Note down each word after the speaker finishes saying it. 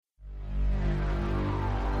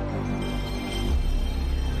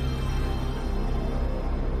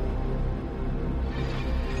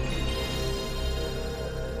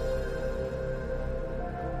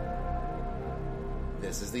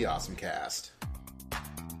is the Awesome Cast.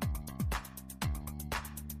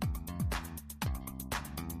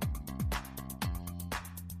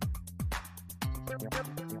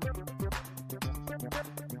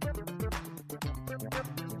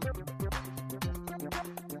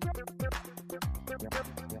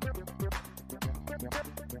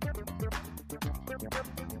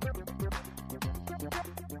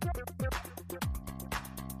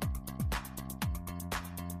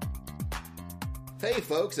 Hey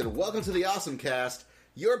folks, and welcome to the Awesome Cast,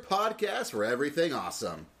 your podcast for everything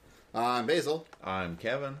awesome. I'm Basil. I'm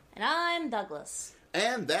Kevin. And I'm Douglas.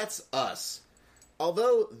 And that's us.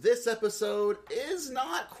 Although this episode is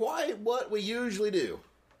not quite what we usually do.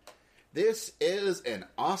 This is an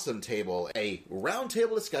awesome table, a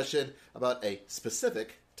roundtable discussion about a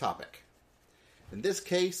specific topic. In this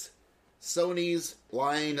case, Sony's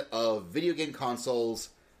line of video game consoles,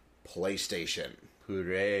 PlayStation.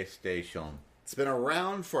 PlayStation. It's been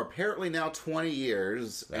around for apparently now 20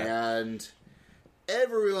 years, and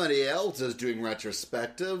everybody else is doing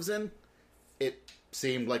retrospectives, and it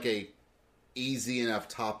seemed like a easy enough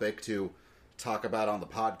topic to talk about on the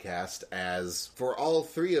podcast, as for all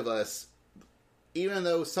three of us, even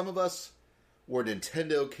though some of us were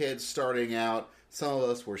Nintendo kids starting out, some of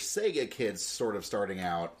us were Sega kids sort of starting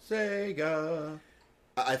out. Sega.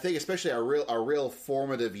 I think especially our real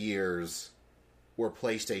formative years were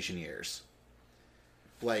PlayStation years.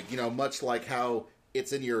 Like, you know, much like how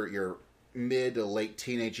it's in your mid to late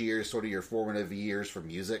teenage years, sort of your formative years for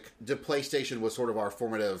music. The PlayStation was sort of our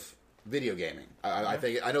formative video gaming. I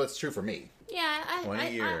know it's true for me. Yeah,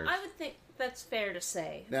 20 years. I would think that's fair to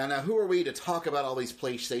say. Now, who are we to talk about all these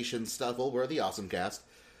PlayStation stuff? Well, we're the Awesome Cast,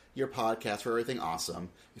 your podcast for everything awesome.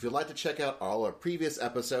 If you'd like to check out all our previous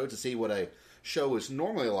episodes to see what a show is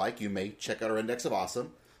normally like, you may check out our Index of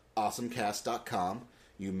Awesome, awesomecast.com.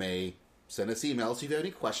 You may send us emails if you have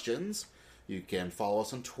any questions. You can follow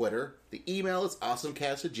us on Twitter. The email is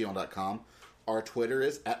awesomecast@gmail.com. Our Twitter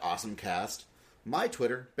is @awesomecast. My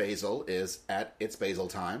Twitter, Basil, is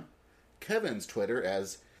 @itsbasiltime. Kevin's Twitter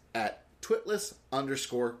is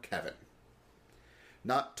 @twitless_Kevin.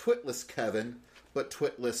 Not Twitless Kevin, but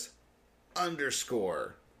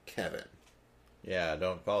Twitless_Kevin. Yeah,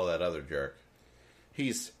 don't follow that other jerk.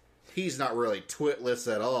 He's not really twitless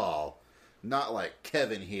at all. Not like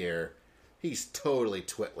Kevin here. He's totally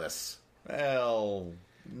twitless. Well,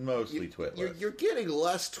 mostly twitless. You're getting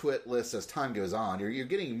less twitless as time goes on. You're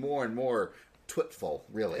getting more and more twitful,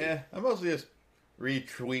 really. Yeah, I mostly just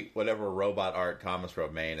retweet whatever robot art Thomas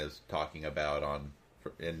Romaine is talking about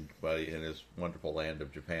in his wonderful land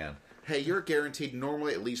of Japan. Hey, you're guaranteed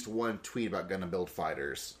normally at least one tweet about Gundam Build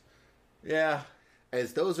Fighters. Yeah.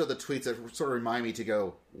 As those are the tweets that sort of remind me to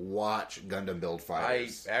go watch Gundam Build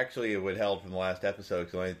Fighters. It withheld from the last episode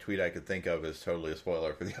because the only tweet I could think of is totally a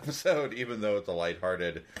spoiler for the episode, even though it's a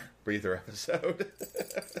lighthearted breather episode.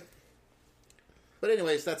 But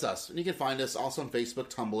anyways, that's us. And you can find us also on Facebook,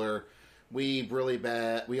 Tumblr. We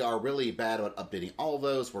are really bad about updating all of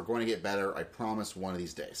those. We're going to get better, I promise, one of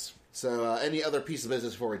these days. So, any other piece of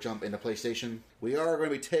business before we jump into PlayStation? We are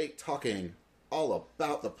going to be talking all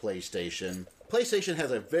about the PlayStation. PlayStation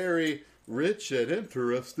has a very rich and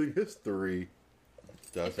interesting history.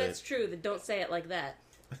 If that's true, then don't say it like that.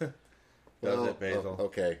 Does it, Basil?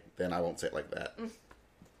 Okay, then I won't say it like that.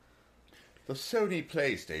 The Sony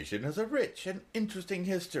PlayStation has a rich and interesting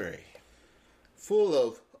history. Full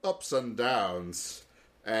of ups and downs,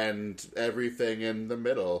 and everything in the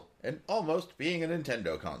middle. And almost being a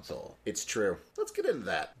Nintendo console. It's true. Let's get into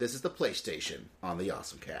that. This is the PlayStation on the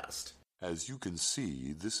Awesome Cast. As you can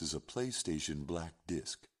see, this is a PlayStation Black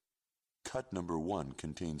Disc. Cut number 1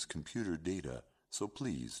 contains computer data, so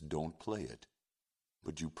please don't play it.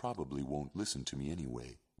 But you probably won't listen to me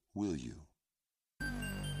anyway, will you?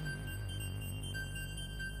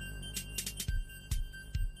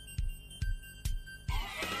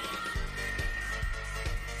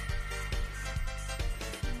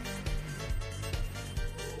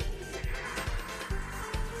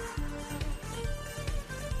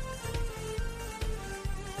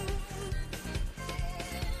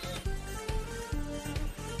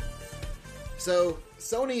 So,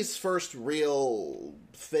 Sony's first real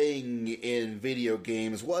thing in video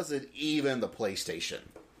games wasn't even the PlayStation.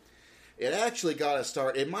 It actually got a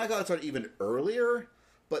start, it might have got a start even earlier,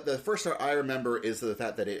 but the first start I remember is the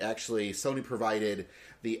fact that Sony provided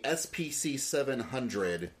the SPC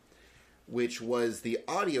 700, which was the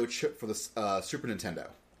audio chip for the Super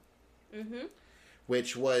Nintendo. Mm-hmm.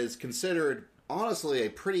 Which was considered, honestly,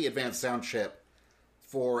 a pretty advanced sound chip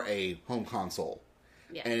for a home console.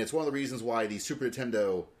 Yeah. And it's one of the reasons why the Super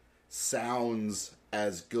Nintendo sounds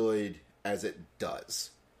as good as it does.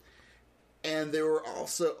 And there were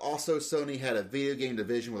also Sony had a video game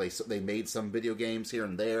division where they made some video games here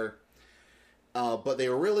and there. But they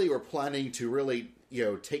were planning to really,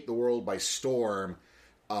 take the world by storm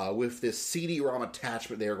with this CD-ROM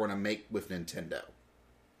attachment they were going to make with Nintendo.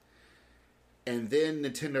 And then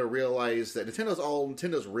Nintendo realized that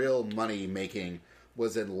Nintendo's real money making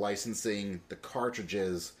was in licensing the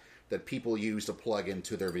cartridges that people use to plug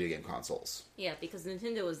into their video game consoles. Yeah, because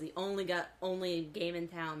Nintendo was the only game in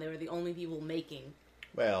town. They were the only people making.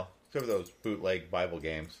 Well, except for those bootleg Bible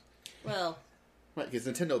games. Well, right, because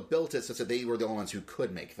Nintendo built it such that they were the only ones who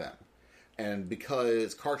could make them. And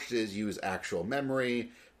because cartridges use actual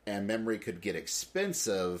memory, and memory could get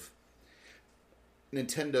expensive,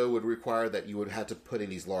 Nintendo would require that you would have to put in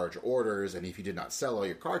these large orders, and if you did not sell all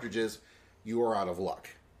your cartridges, you were out of luck.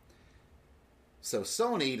 So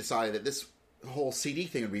Sony decided that this whole CD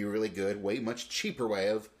thing would be a really good, much cheaper way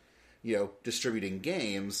of, distributing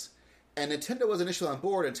games. And Nintendo was initially on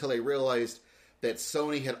board until they realized that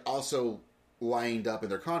Sony had also lined up in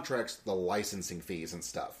their contracts the licensing fees and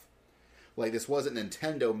stuff. Like, this wasn't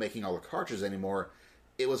Nintendo making all the cartridges anymore.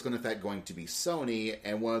 It was in fact going to be Sony,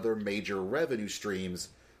 and one of their major revenue streams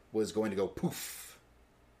was going to go poof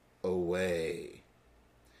away.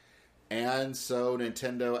 And so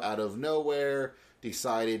Nintendo, out of nowhere,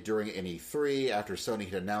 decided during NE3, after Sony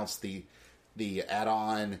had announced the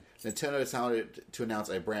add-on, Nintendo decided to announce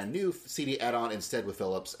a brand new CD add-on instead with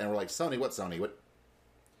Philips. And we're like, Sony? What Sony? What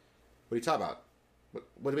are you talking about?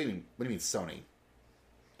 What do you mean? What do you mean Sony?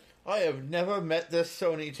 I have never met this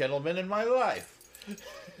Sony gentleman in my life.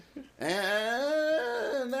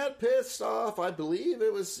 And that pissed off, I believe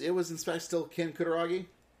it was in fact still Ken Kutaragi.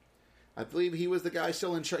 I believe he was the guy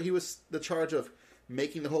still in charge. He was the charge of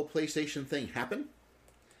making the whole PlayStation thing happen.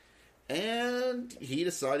 And he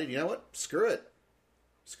decided, you know what? Screw it.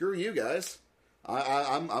 Screw you guys.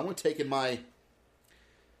 I'm taking my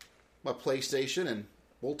PlayStation and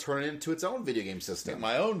we'll turn it into its own video game system.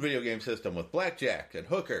 My own video game system with blackjack and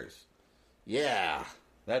hookers. Yeah.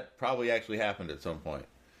 That probably actually happened at some point.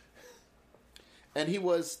 And he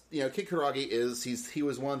was, Kid Kutaragi he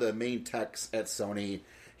was one of the main techs at Sony.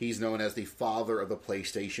 He's known as the father of the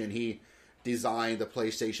PlayStation. He designed the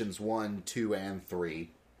PlayStations 1, 2, and 3.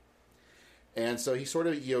 And so he sort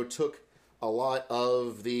of, took a lot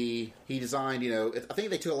of he designed, I think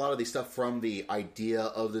they took a lot of the stuff from the idea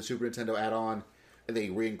of the Super Nintendo add-on, and they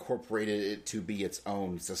reincorporated it to be its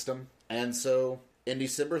own system. And so, in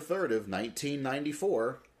December 3rd of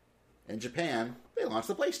 1994, in Japan, they launched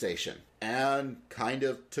the PlayStation. And kind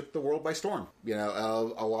of took the world by storm.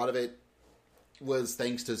 A lot of it was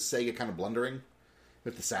thanks to Sega kind of blundering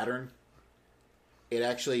with the Saturn.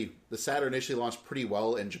 The Saturn initially launched pretty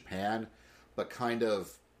well in Japan, but kind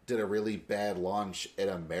of did a really bad launch in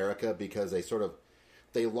America because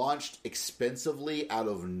they launched expensively out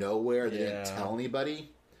of nowhere. They didn't tell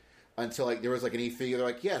anybody until there was an E3. They're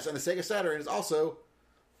like, yes, and the Sega Saturn is also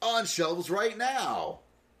on shelves right now.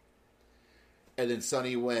 And then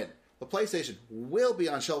Sony went, the PlayStation will be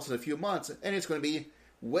on shelves in a few months, and it's going to be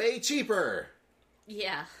way cheaper.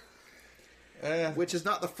 Yeah. Which is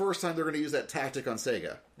not the first time they're going to use that tactic on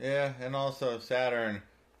Sega. Yeah, and also Saturn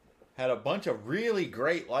had a bunch of really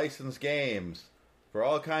great licensed games for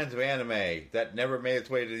all kinds of anime that never made its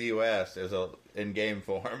way to the U.S. as in game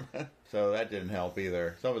form. So that didn't help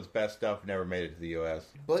either. Some of its best stuff never made it to the U.S.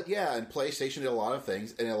 But yeah, and PlayStation did a lot of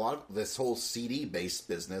things, and a lot of this whole CD-based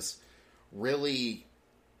business really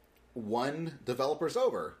won developers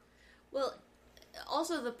over. Well,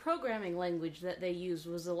 also the programming language that they used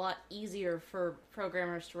was a lot easier for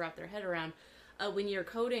programmers to wrap their head around. When you're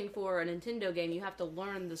coding for a Nintendo game, you have to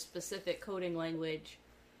learn the specific coding language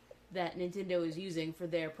that Nintendo is using for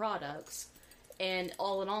their products. And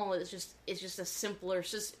all in all, it's just a simpler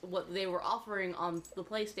system. What they were offering on the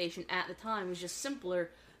PlayStation at the time was just simpler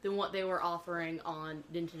than what they were offering on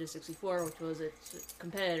Nintendo 64, which was its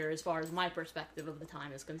competitor as far as my perspective of the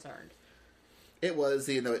time is concerned. It was,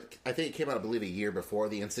 I think it came out, I believe, a year before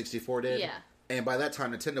the N64 did. Yeah. And by that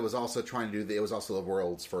time, Nintendo was also trying to it was also the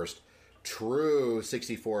world's first true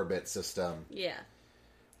 64-bit system. Yeah.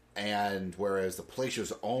 And whereas the PlayStation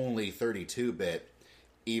was only 32-bit,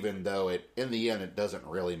 even though in the end, it doesn't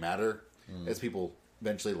really matter, as people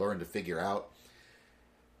eventually learn to figure out.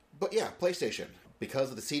 But yeah, PlayStation.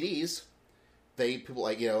 Because of the CDs,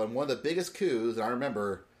 and one of the biggest coups that I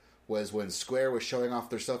remember was when Square was showing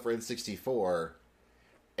off their stuff for N64,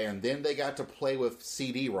 and then they got to play with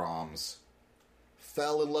CD-ROMs,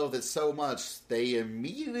 fell in love with it so much, they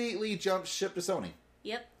immediately jumped ship to Sony.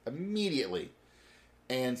 Yep. Immediately.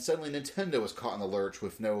 And suddenly Nintendo was caught in the lurch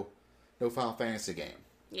with no Final Fantasy game.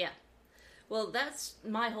 Yeah. Well, that's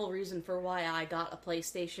my whole reason for why I got a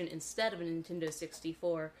PlayStation instead of a Nintendo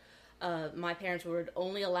 64. My parents would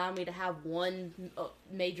only allow me to have one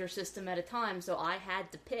major system at a time, so I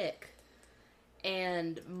had to pick.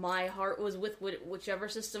 And my heart was with whichever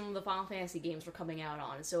system the Final Fantasy games were coming out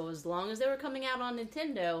on. So as long as they were coming out on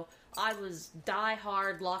Nintendo, I was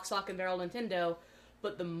die-hard, lock, stock, and barrel Nintendo.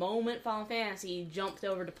 But the moment Final Fantasy jumped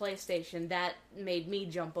over to PlayStation, that made me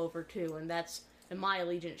jump over too. And my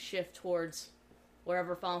allegiance shift towards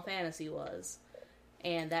wherever Final Fantasy was.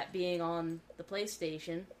 And that being on the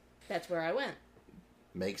PlayStation, that's where I went.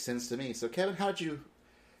 Makes sense to me. So, Kevin, how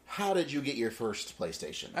did you get your first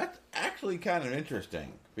PlayStation? That's actually kind of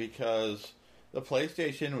interesting, because the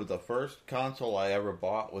PlayStation was the first console I ever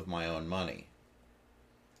bought with my own money.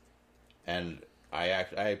 And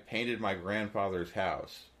I painted my grandfather's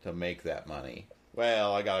house to make that money.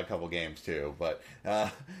 Well, I got a couple games too, but,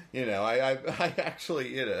 I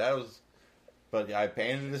actually, that was, but I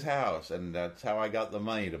painted his house, and that's how I got the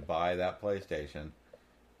money to buy that PlayStation.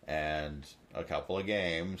 And a couple of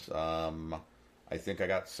games, I think I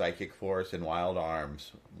got Psychic Force and Wild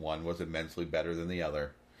Arms. One was immensely better than the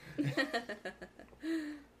other.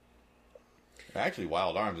 Actually,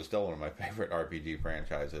 Wild Arms is still one of my favorite RPG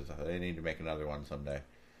franchises. They need to make another one someday.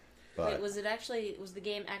 But Wait, was the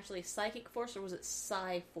game actually Psychic Force, or was it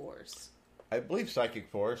Psy-Force? I believe Psychic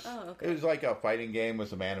Force. Oh, okay. It was like a fighting game with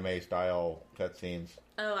some anime-style cutscenes.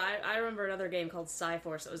 Oh, I remember another game called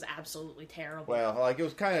Psy-Force that was absolutely terrible. Well, like, it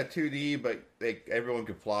was kind of 2D, but everyone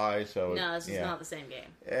could fly, so... No, this is not the same game.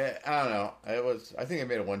 I don't know. I think they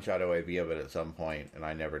made a one-shot OAV of it at some point, and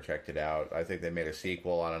I never checked it out. I think they made a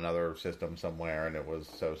sequel on another system somewhere, and it was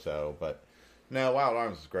so-so, but... No, Wild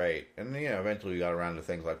Arms is great. And, eventually we got around to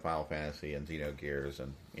things like Final Fantasy and Xenogears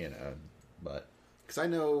and, but... Because I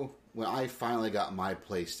know when I finally got my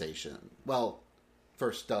PlayStation... Well,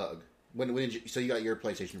 first, Doug... When did you... So you got your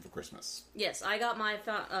PlayStation for Christmas? Yes, I got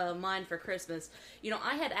mine for Christmas.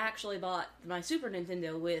 I had actually bought my Super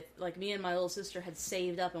Nintendo with... Like, me and my little sister had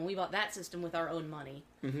saved up, and we bought that system with our own money.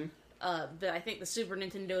 Mm-hmm. But I think the Super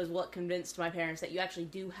Nintendo is what convinced my parents that you actually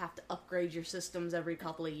do have to upgrade your systems every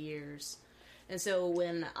couple of years. And so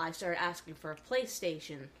when I started asking for a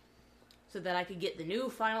PlayStation, so that I could get the new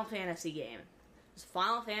Final Fantasy game, it was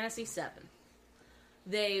Final Fantasy VII,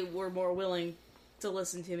 they were more willing to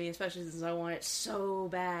listen to me, especially since I want it so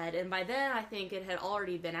bad. And by then, I think it had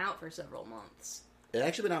already been out for several months. It had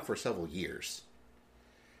actually been out for several years.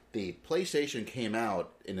 The PlayStation came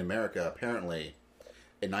out in America, apparently,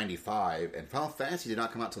 in 95, and Final Fantasy did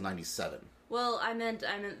not come out till 97. Well, I meant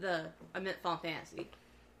Final Fantasy.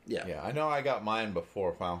 Yeah. Yeah, I know I got mine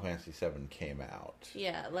before Final Fantasy VII came out.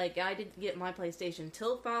 Yeah, like, I didn't get my PlayStation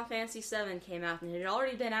till Final Fantasy VII came out, and it had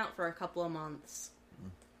already been out for a couple of months.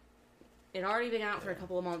 It had already been out for a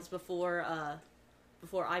couple of months before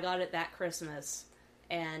I got it that Christmas,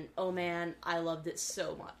 and, oh man, I loved it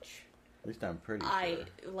so much. At least I'm pretty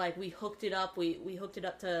sure. We hooked it up, we hooked it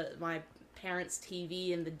up to my parents' TV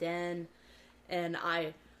in the den, and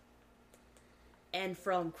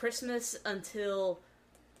from Christmas until...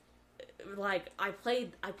 I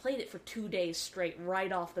played it for 2 days straight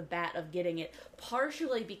right off the bat of getting it,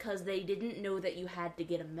 partially because they didn't know that you had to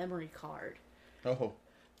get a memory card. Oh.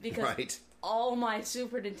 Because right. All my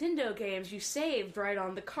Super Nintendo games you saved right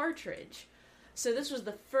on the cartridge. So this was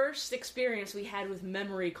the first experience we had with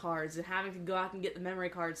memory cards and having to go out and get the memory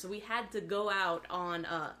cards. So we had to go out on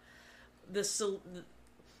the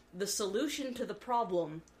solution to the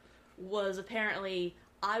problem was apparently...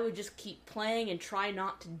 I would just keep playing and try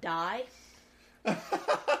not to die.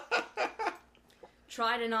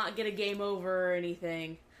 Try to not get a game over or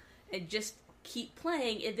anything. And just keep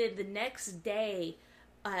playing. And then the next day,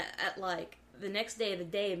 the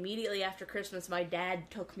day immediately after Christmas, my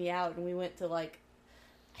dad took me out and we went to I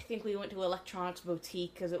think we went to Electronics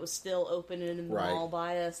Boutique because it was still open in the mall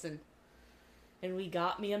by us. And we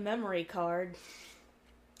got me a memory card.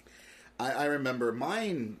 I remember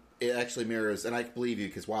mine... It actually mirrors, and I believe you,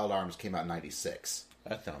 because Wild Arms came out in 96.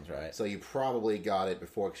 That sounds right. So you probably got it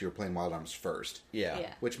before, because you were playing Wild Arms first.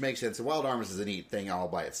 Yeah. Which makes sense. And Wild Arms is a neat thing all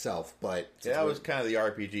by itself, but... Yeah, that was kind of the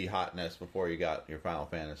RPG hotness before you got your Final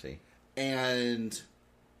Fantasy. And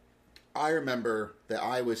I remember that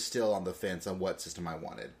I was still on the fence on what system I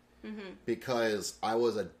wanted. Mm-hmm. Because I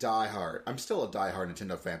was a diehard... I'm still a diehard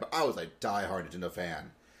Nintendo fan, but I was a diehard Nintendo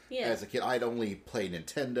fan. Yeah. As a kid, I'd only played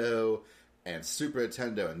Nintendo... and Super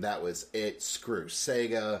Nintendo, and that was it. Screw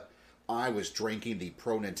Sega. I was drinking the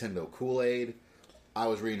Pro Nintendo Kool-Aid. I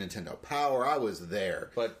was reading Nintendo Power. I was there.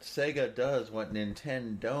 But Sega does what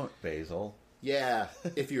Nintendo don't, Basil. Yeah,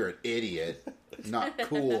 if you're an idiot. Not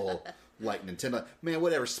cool. like Nintendo. Man,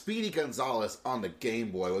 whatever. Speedy Gonzalez on the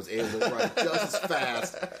Game Boy was able to run just as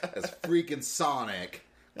fast as freaking Sonic.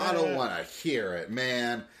 I don't want to hear it,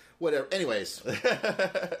 man. Whatever. Anyways.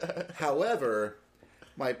 However,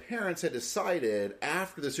 my parents had decided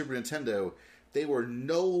after the Super Nintendo, they were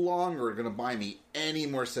no longer going to buy me any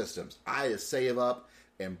more systems. I had to save up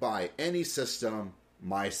and buy any system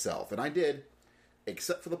myself. And I did,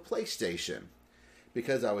 except for the PlayStation.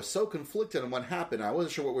 Because I was so conflicted on what happened, I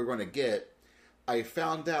wasn't sure what we were going to get. I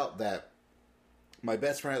found out that my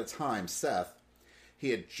best friend at the time, Seth,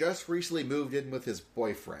 he had just recently moved in with his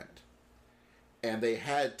boyfriend. And they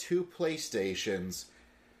had 2 PlayStations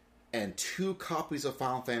and 2 copies of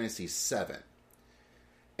Final Fantasy VII.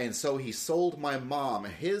 And so he sold my mom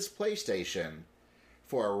his PlayStation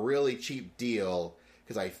for a really cheap deal,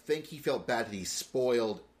 because I think he felt bad that he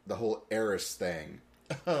spoiled the whole Eris thing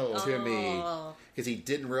to me. Because he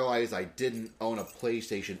didn't realize I didn't own a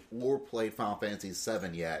PlayStation or played Final Fantasy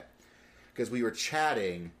VII yet. Because we were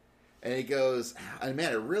chatting, and he goes,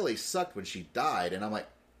 man, it really sucked when she died. And I'm like,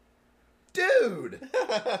 dude!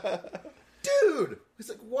 Dude! He's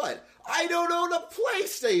like, what? I don't own a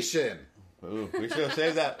PlayStation! Ooh, we should have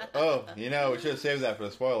saved that. Oh, we should have saved that for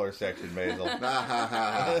the spoiler section, Basil.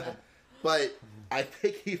 But I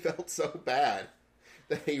think he felt so bad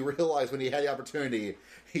that he realized when he had the opportunity,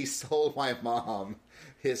 he sold my mom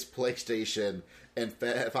his PlayStation and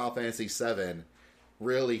Final Fantasy VII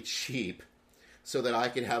really cheap so that I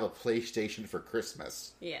could have a PlayStation for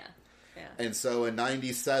Christmas. Yeah. And so in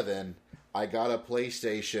 97, I got a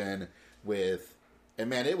PlayStation with... And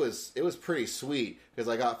man, it was pretty sweet, because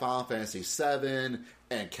I got Final Fantasy VII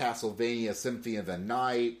and Castlevania Symphony of the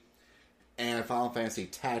Night and Final Fantasy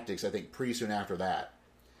Tactics, I think, pretty soon after that.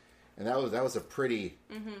 And that was a pretty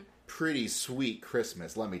sweet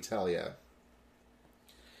Christmas, let me tell you.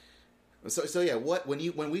 So yeah,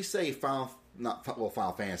 when we say Final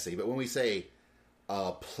Fantasy, but when we say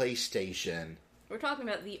PlayStation, we're talking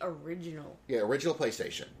about the original. Yeah, original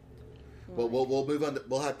PlayStation. We'll move on.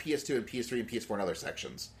 We'll have PS2 and PS3 and PS4 in other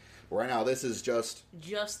sections. Right now, this is just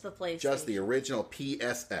the PlayStation. Just the original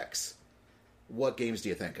PSX. What games do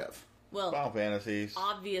you think of? Well, Final Fantasies.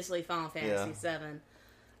 Obviously, Final Fantasy VII.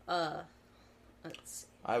 Let's see.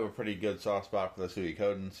 I have a pretty good soft spot for the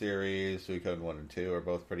Suikoden series. Suikoden 1 and 2 are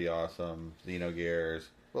both pretty awesome. Xenogears.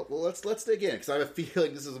 Well, let's dig in, because I have a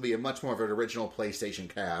feeling this is going to be a much more of an original PlayStation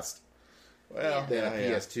cast than a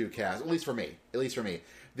PS2 cast. At least for me.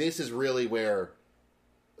 This is really where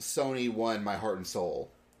Sony won my heart and soul.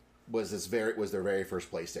 Was their very first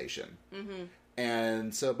PlayStation. Mm-hmm.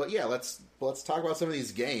 And so, but yeah, let's talk about some of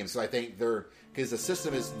these games. So I think because the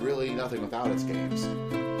system is really nothing without its games.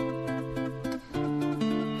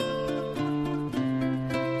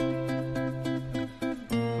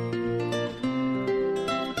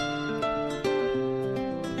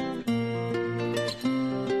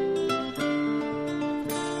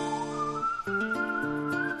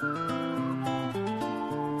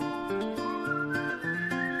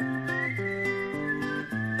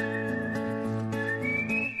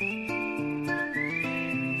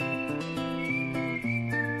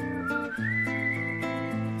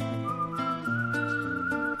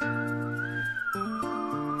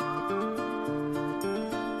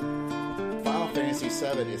 Fantasy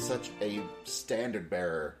VII is such a standard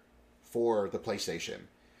bearer for the PlayStation,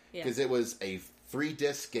 because it was a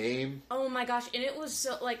 3-disc game. Oh my gosh, and it was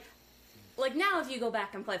so like now if you go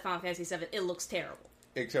back and play Final Fantasy VII, it looks terrible.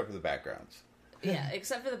 Except for the backgrounds. Yeah,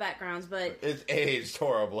 except for the backgrounds, but it's aged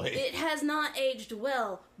horribly. It has not aged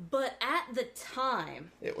well, but at the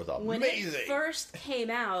time, it was amazing. When it first came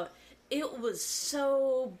out, it was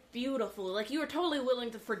so beautiful. Like, you were totally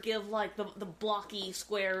willing to forgive, like, the blocky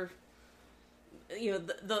square,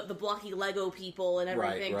 the blocky Lego people and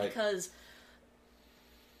everything, right. Because,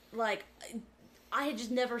 like, I had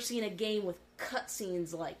just never seen a game with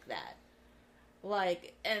cutscenes like that.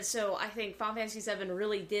 Like, and so I think Final Fantasy VII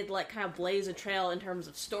really did, like, kind of blaze a trail in terms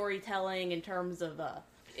of storytelling, in terms of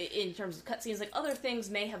cutscenes. Like, other things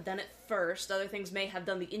may have done it first, other things may have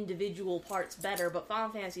done the individual parts better, but Final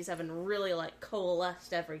Fantasy VII really, like,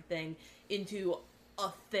 coalesced everything into a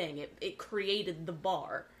thing. It created the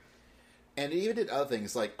bar. And it even did other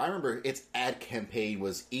things. Like, I remember its ad campaign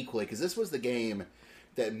was equally, because this was the game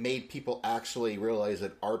that made people actually realize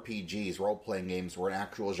that RPGs, role-playing games, were an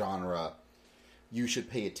actual genre you should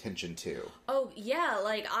pay attention to. Oh, yeah,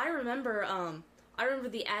 like, I remember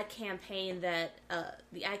the ad campaign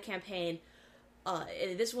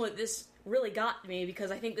this really got me,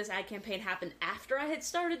 because I think this ad campaign happened after I had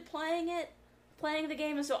started playing the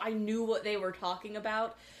game, and so I knew what they were talking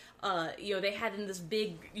about. They had in this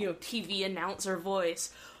big, TV announcer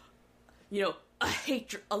voice, a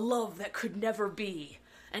hatred, a love that could never be,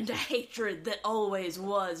 and a hatred that always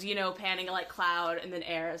was, panning like Cloud, and then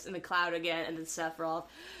Aerith, and then Cloud again, and then Sephiroth,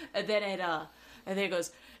 and then it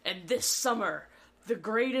goes, and this summer, the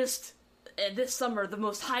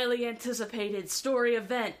most highly anticipated story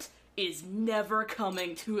event is never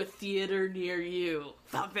coming to a theater near you.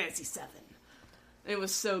 Final Fantasy VII. It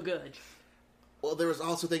was so good. Well, there was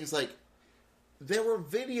also things like, there were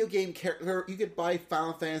video game characters, you could buy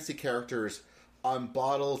Final Fantasy characters on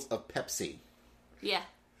bottles of Pepsi. Yeah.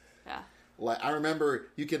 Yeah. Like, I remember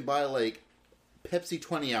you can buy, like, Pepsi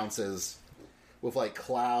 20 ounces with, like,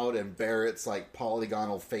 Cloud and Barrett's, like,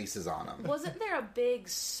 polygonal faces on them. Wasn't there a big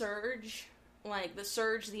Surge, like, the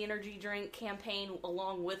Surge, the energy drink campaign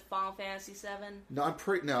along with Final Fantasy VII? No,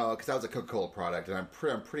 because that was a Coca-Cola product, and I'm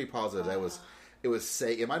pretty positive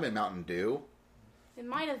it might have been Mountain Dew. It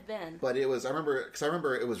might have been. But I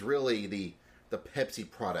remember it was really the Pepsi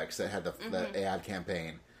products that had the ad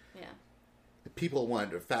campaign. Yeah. People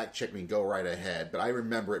wanted to fact check me, go right ahead, but I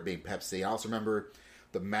remember it being Pepsi. I also remember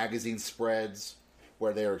the magazine spreads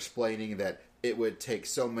where they were explaining that it would take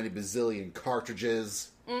so many bazillion cartridges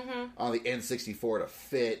on the N64 to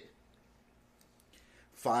fit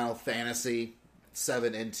Final Fantasy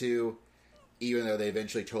 7 into, even though they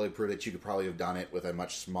eventually totally proved that you could probably have done it with a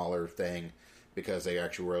much smaller thing because they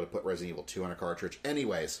actually were able to put Resident Evil 2 on a cartridge.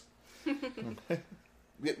 Anyways.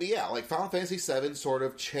 But yeah, like Final Fantasy VII sort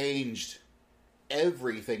of changed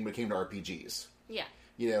everything when it came to RPGs. Yeah.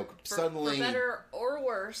 Suddenly... For better or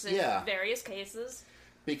worse in various cases.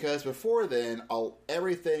 Because before then,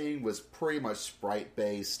 everything was pretty much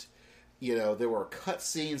sprite-based. There were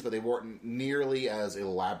cutscenes, but they weren't nearly as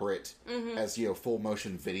elaborate as,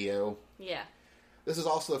 full-motion video. Yeah. This is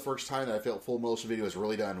also the first time that I felt full-motion video was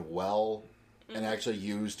really done well and actually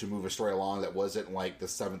used to move a story along that wasn't like The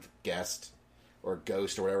Seventh Guest or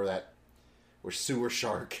Ghost or whatever or Sewer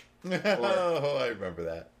Shark. Oh, I remember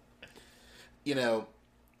that.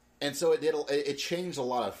 And so it changed a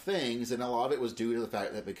lot of things, and a lot of it was due to the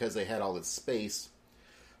fact that because they had all this space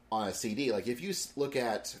on a CD, like if you look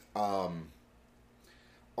at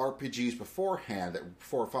RPGs beforehand,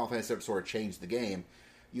 before Final Fantasy VII sort of changed the game,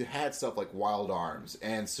 you had stuff like Wild Arms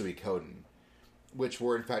and Suikoden, which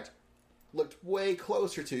were in fact looked way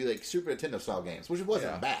closer to like Super Nintendo style games, which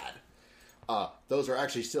wasn't bad. Those are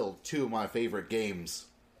actually still two of my favorite games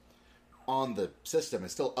on the system.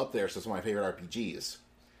 It's still up there, so it's one of my favorite RPGs.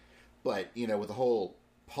 But, with the whole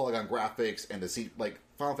polygon graphics and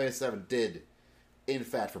Final Fantasy VII did, in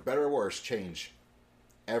fact, for better or worse, change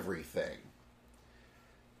everything.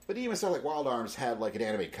 But even stuff like Wild Arms had, like, an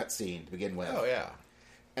anime cutscene to begin with. Oh, yeah.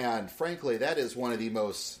 And, frankly, that is one of the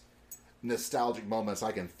most nostalgic moments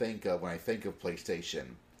I can think of when I think of PlayStation,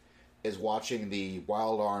 is watching the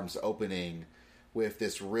Wild Arms opening with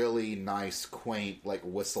this really nice, quaint, like,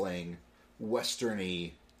 whistling,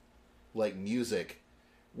 western-y, like, music,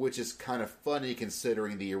 which is kind of funny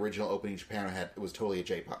considering the original opening Japan was totally a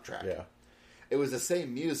J-pop track. Yeah. It was the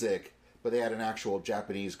same music, but they had an actual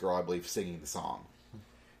Japanese girl, I believe, singing the song.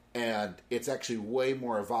 And it's actually way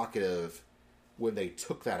more evocative when they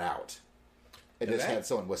took that out and just had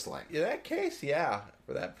someone whistling. In that case, yeah.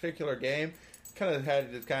 For that particular game, kind of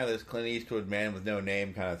had this Clint Eastwood Man with No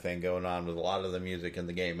Name kind of thing going on with a lot of the music in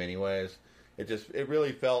the game anyways. It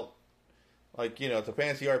really felt like, it's a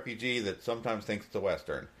fantasy RPG that sometimes thinks it's a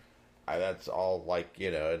Western. That's all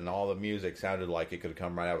and all the music sounded like it could have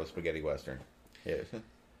come right out of a spaghetti Western. Yeah.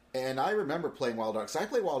 And I remember playing Wild Arms. I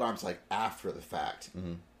played Wild Arms after the fact.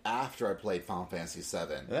 Mm-hmm. After I played Final Fantasy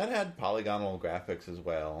VII. And that had polygonal graphics as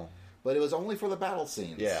well. But it was only for the battle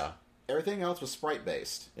scenes. Yeah. Everything else was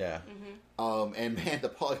sprite-based. Yeah. Mm-hmm. And man, the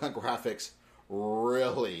polygon graphics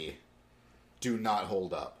really do not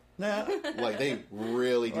hold up. Nah. They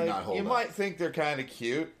really do not hold up. You might think they're kind of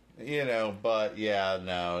cute, but yeah,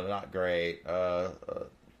 no, not great.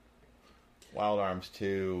 Wild Arms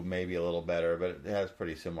 2, maybe a little better, but it has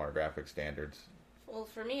pretty similar graphic standards. Well,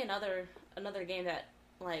 for me, another game that,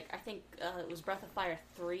 I think it was Breath of Fire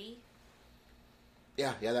 3.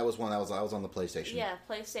 Yeah, that was one that was on the PlayStation. Yeah,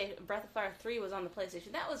 Breath of Fire 3 was on the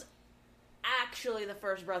PlayStation. That was actually the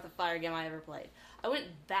first Breath of Fire game I ever played. I went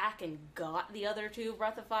back and got the other two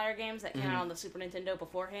Breath of Fire games that came out on the Super Nintendo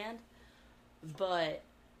beforehand, but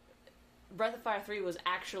Breath of Fire 3 was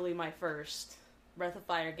actually my first Breath of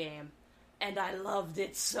Fire game, and I loved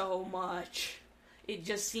it so much. It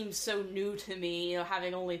just seems so new to me,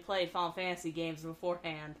 having only played Final Fantasy games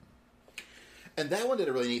beforehand. And that one did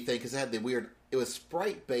a really neat thing, because it had the weird... It was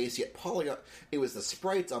sprite-based, yet polygon... It was the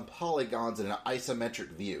sprites on polygons in an isometric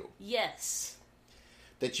view. Yes.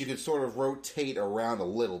 That you could sort of rotate around a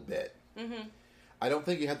little bit. Mm-hmm. I don't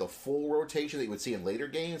think you had the full rotation that you would see in later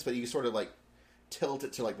games, but you sort of, like, tilt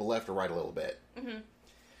it to, like, the left or right a little bit. Mm-hmm.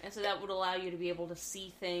 And so that would allow you to be able to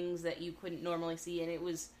see things that you couldn't normally see, and it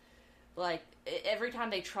was, like, every time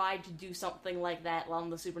they tried to do something like that on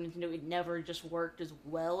the Super Nintendo, it never just worked as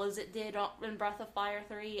well as it did in Breath of Fire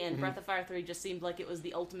 3, and Breath of Fire 3 just seemed like it was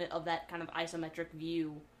the ultimate of that kind of isometric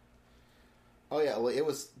view. Oh, yeah, well, it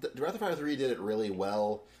was... Breath of Fire 3 did it really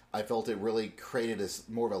well. I felt it really created this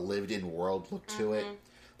more of a lived-in world look to it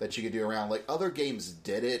that you could do around. Like, other games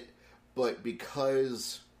did it, but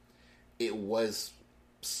because it was...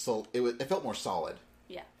 it felt more solid.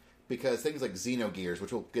 Yeah. Because things like Xenogears,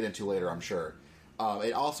 which we'll get into later, I'm sure,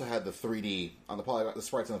 it also had the 3D on the polygon, the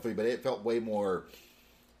sprites on the 3D, but it felt way more.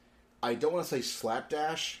 I don't want to say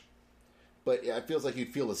slapdash, but it feels like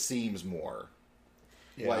you'd feel the seams more,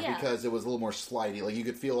 because it was a little more slidey. Like you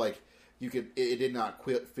could feel like it did not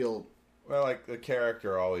feel. Well, like the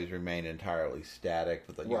character always remained entirely static,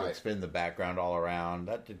 but you could spin the background all around.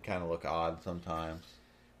 That did kind of look odd sometimes.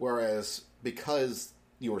 Whereas because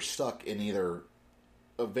you were stuck in either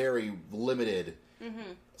a very limited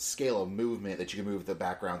scale of movement that you can move the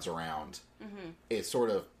backgrounds around, it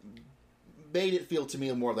sort of made it feel to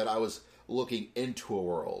me more that I was looking into a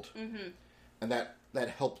world, and that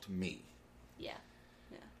helped me. Yeah.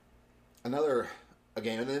 Another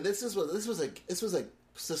game, and this was a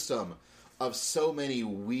system of so many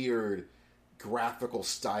weird graphical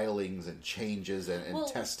stylings and changes and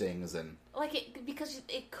testings and because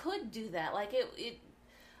it could do that.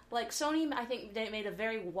 Like Sony, I think they made a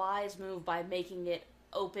very wise move by making it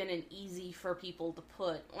open and easy for people to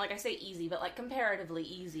put. Like I say, easy, but like comparatively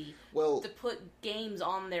easy. To put games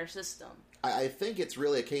on their system. I think it's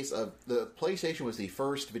really a case of the PlayStation was the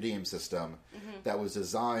first video game system that was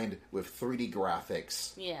designed with 3D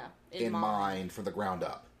graphics in mind from the ground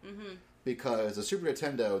up. Because the Super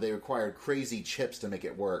Nintendo, they required crazy chips to make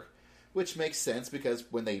it work, which makes sense because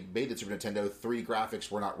when they made the Super Nintendo, 3D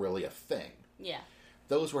graphics were not really a thing. Yeah.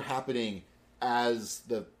 Those were happening as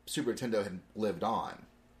the Super Nintendo had lived on.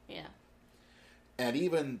 Yeah. And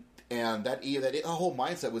that whole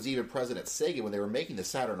mindset was even present at Sega when they were making the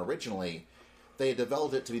Saturn originally. They had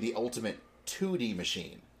developed it to be the ultimate 2D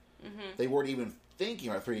machine. They weren't even thinking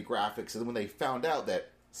about 3D graphics, and then when they found out that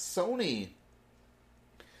Sony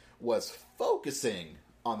was focusing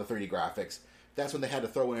on the 3D graphics, that's when they had to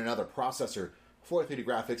throw in another processor for 3D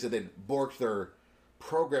graphics and then borked their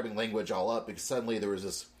programming language all up because suddenly there was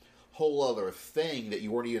this whole other thing that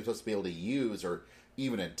you weren't even supposed to be able to use or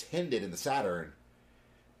even intended in the Saturn,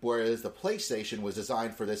 whereas the PlayStation was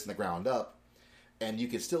designed for this in the ground up, and you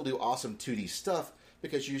could still do awesome 2D stuff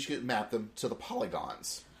because you could map them to the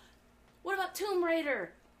polygons. What about Tomb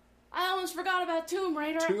Raider? I almost forgot about Tomb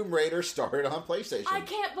Raider. Tomb Raider started on PlayStation. I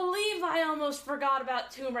can't believe I almost forgot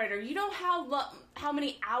about Tomb Raider. You know how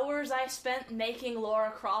many hours I spent making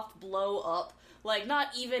Lara Croft blow up? Like, not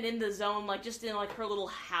even in the zone, like, just in, like, her little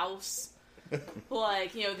house.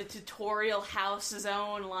 Like, you know, the tutorial house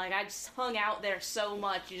zone. Like, I just hung out there so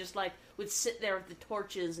much. You just, like, would sit there with the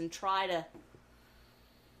torches and try to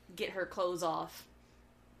get her clothes off.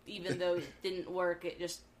 Even though it didn't work, it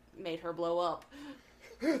just made her blow up.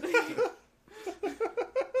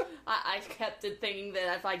 I kept thinking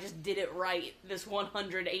that if I just did it right this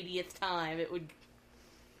 180th time, it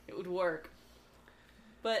would work.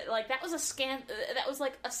 But like that was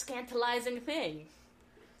like a scandalizing thing.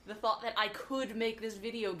 The thought that I could make this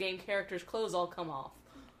video game character's clothes all come off,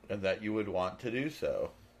 and that you would want to do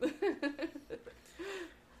so.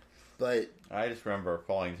 But I just remember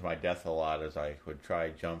falling to my death a lot as I would try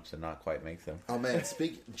jumps and not quite make them. oh man,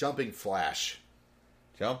 Jumping Flash.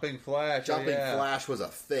 Jumping Flash. Jumping Flash was a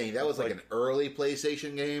thing. That was like an early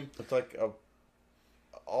PlayStation game. It's like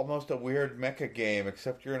almost a weird mecha game,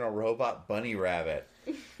 except you're in a robot bunny rabbit.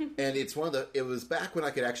 And it's it was back when I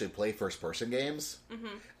could actually play first-person games.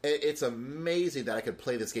 It's amazing that I could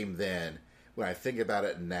play this game then, when I think about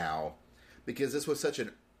it now. Because this was such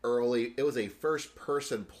it was a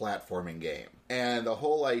first-person platforming game. And the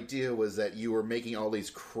whole idea was that you were making all these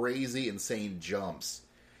crazy, insane jumps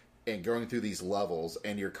and going through these levels,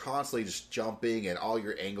 and you're constantly just jumping, and all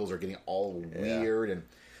your angles are getting all weird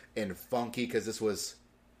and funky, because this was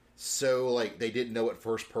so, like, they didn't know what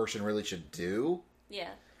first person really should do.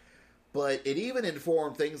 Yeah. But it even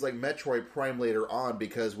informed things like Metroid Prime later on,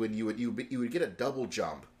 because when you would get a double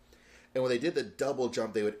jump, and when they did the double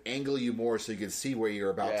jump, they would angle you more so you could see where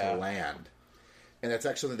you're about to land. And that's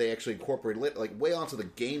actually something they actually incorporated, like, way onto the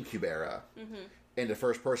GameCube era into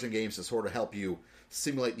first-person games to sort of help you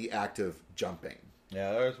simulate the act of jumping.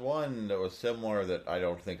 Yeah, there's one that was similar that I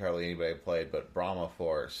don't think hardly anybody played, but Brahma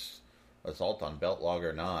Force Assault on Belt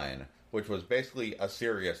Logger 9, which was basically a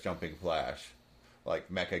serious jumping flash, like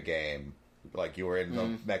mecha game, like you were in the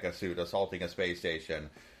mecha suit assaulting a space station,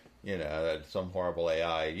 some horrible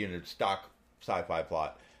AI, stock sci-fi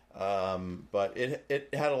plot. But it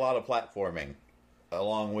had a lot of platforming,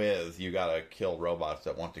 along with you gotta kill robots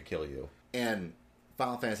that want to kill you. And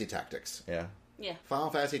Final Fantasy Tactics. Yeah. Yeah. Final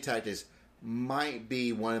Fantasy Tactics might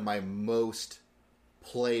be one of my most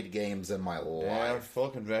played games in my Yeah, life. full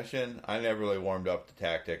confession, I never really warmed up to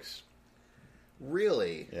Tactics.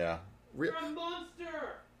 Really? Yeah. You're a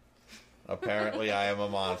monster! Apparently I am a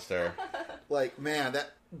monster. Like, man,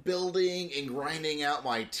 that building and grinding out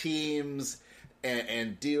my teams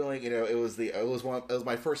and dealing, it was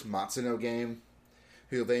my first Matsuno game.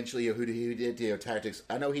 Who eventually, who did Tactics.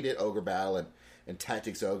 I know he did Ogre Battle and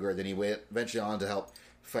Tactics Ogre. Then he went eventually on to help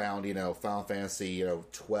found, Final Fantasy,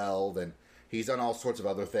 12, and he's done all sorts of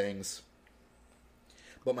other things.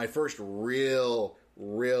 But my first real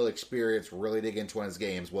experience, really digging into one of his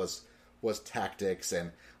games was Tactics,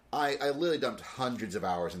 and I literally dumped hundreds of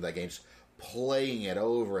hours into that game, just playing it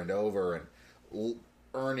over and over, and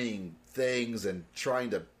earning things, and trying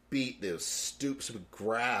to beat the stupid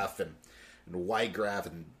graph and white graph,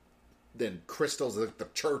 and then crystals. The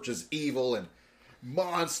church is evil, and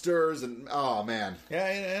monsters, and oh man, Yeah,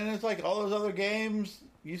 and it's like all those other games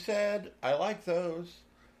you said. I like those.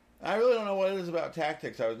 I really don't know what it is about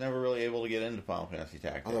Tactics. I was never really able to get into Final Fantasy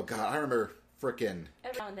Tactics. oh god, I remember frickin'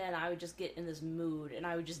 Every now and then I would just get in this mood and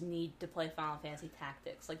I would just need to play Final Fantasy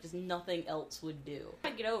Tactics. Like, just nothing else would do.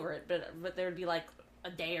 I'd get over it, but there would be like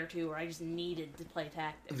a day or two where I just needed to play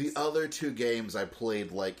Tactics. the other two games I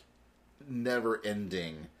played like never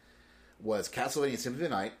ending was Castlevania Symphony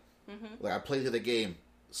of the Night. Mm-hmm. Like, I played through the game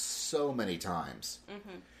so many times.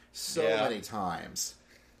 Mm-hmm. So Yeah. many times.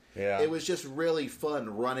 Yeah. It was just really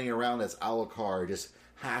fun running around as Alucard, just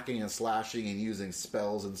hacking and slashing and using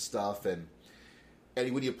spells and stuff. And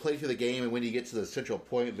when you play through the game and when you get to the central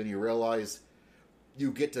point, then you realize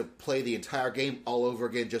you get to play the entire game all over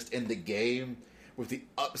again just in the game with the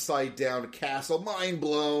upside down castle. Mind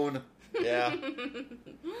blown. Yeah.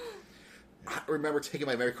 I remember taking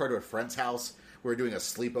my memory card to a friend's house. We were doing a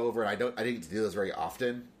sleepover, and I didn't get to do this very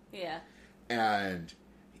often. Yeah. And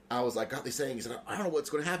I was like, got these things. He said, I don't know what's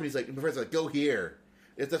going to happen. He's like, my friend's like, go here.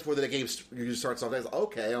 That's where the game starts off. I was like,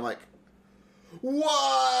 okay. I'm like,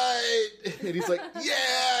 what? And he's like,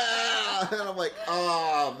 yeah. And I'm like,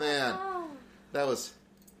 oh man, Oh. that was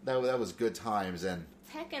good times. And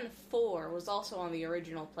Tekken 4 was also on the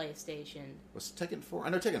original PlayStation. was Tekken 4? I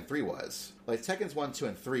know Tekken 3 was. Like, Tekken's 1, 2,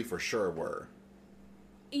 and 3 for sure were.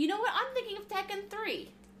 You know what? I'm thinking of Tekken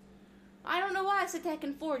 3. I don't know why I said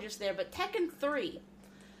Tekken 4 just there, but Tekken 3.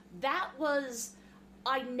 That was...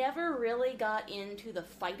 I never really got into the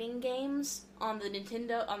fighting games on the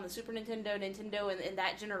Nintendo, on the Super Nintendo, in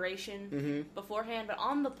that generation beforehand, but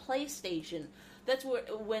on the PlayStation, that's where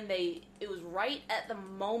it was right at the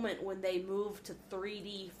moment when they moved to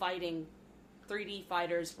 3D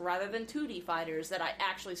fighters rather than 2D fighters that I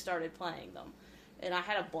actually started playing them. And I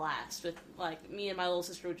had a blast with, like, me and my little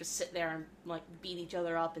sister would just sit there and, like, beat each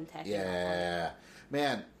other up in Tekken. Yeah.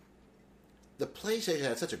 Man, the PlayStation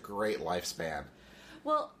had such a great lifespan.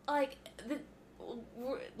 Well, like,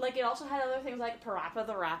 it also had other things like Parappa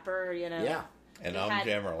the Rapper, Yeah. And It had-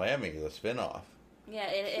 Jammer Lammy, the spin-off. Yeah,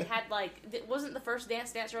 it had, like, it wasn't the first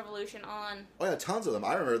Dance Dance Revolution on... Oh yeah, tons of them.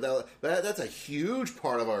 I remember that's a huge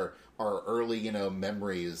part of our early,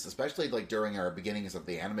 memories, especially like during our beginnings of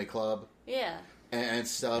the anime club Yeah. and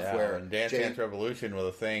stuff. Yeah, where and Dance Dance Revolution was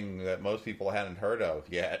a thing that most people hadn't heard of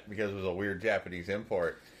yet because it was a weird Japanese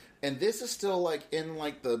import. and this is still like in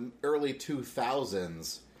like the early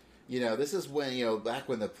 2000s. This is when back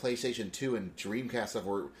when the PlayStation 2 and Dreamcast stuff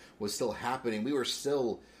was still happening. We were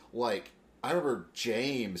still like, I remember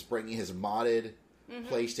James bringing his modded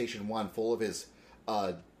PlayStation 1 full of his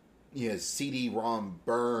CD-ROM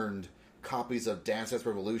burned copies of Dance Dance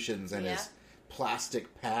Revolutions and his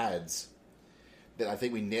plastic pads that I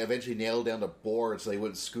think we eventually nailed down to boards so they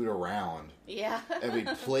wouldn't scoot around. Yeah. And we'd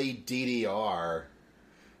play DDR,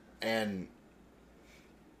 and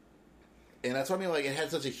that's what I mean. Like, it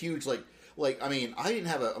had such a huge I mean, I didn't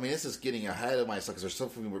have this is getting ahead of myself because there's so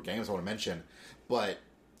few more games I want to mention, but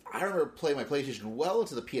I remember playing my PlayStation well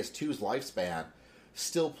into the PS2's lifespan,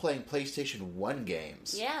 still playing PlayStation 1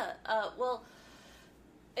 games. Yeah, well,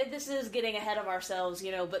 this is getting ahead of ourselves,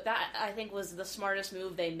 but that, I think, was the smartest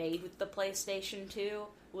move they made with the PlayStation 2,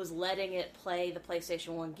 was letting it play the PlayStation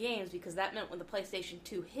 1 games, because that meant when the PlayStation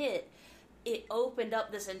 2 hit, it opened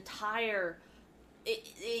up this entire...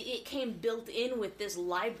 It came built in with this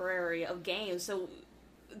library of games, so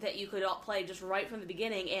that you could play just right from the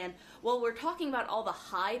beginning. And while we're talking about all the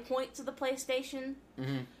high points of the PlayStation,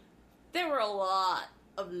 there were a lot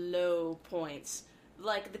of low points.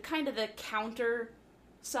 Like, the counter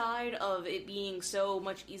side of it being so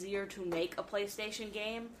much easier to make a PlayStation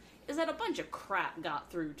game is that a bunch of crap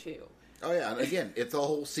got through, too. Oh, yeah, and again, it's a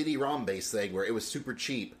whole CD-ROM based thing where it was super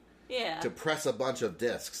cheap to press a bunch of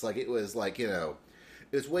discs. Like, it was like, you know,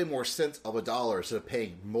 it was way more cents of a dollar instead of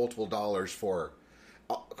paying multiple dollars for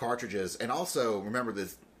cartridges. And also, remember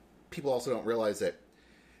this, people also don't realize that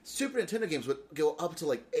Super Nintendo games would go up to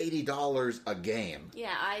like $80 a game.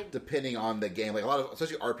 Yeah, depending on the game. Like a lot of,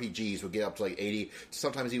 especially RPGs, would get up to like 80,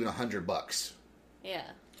 sometimes even $100. Yeah.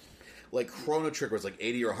 Like Chrono Trigger was like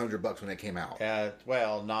 80 or $100 when it came out.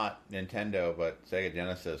 Well, not Nintendo, but Sega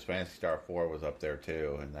Genesis. Phantasy Star 4 was up there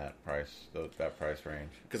too in that price range.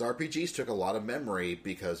 Because RPGs took a lot of memory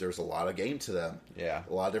because there's a lot of game to them. Yeah.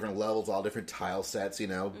 A lot of different levels, all different tile sets, you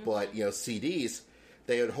know. But, you know, CDs,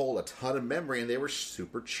 they would hold a ton of memory and they were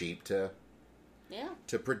super cheap to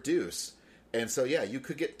produce. And so, yeah, you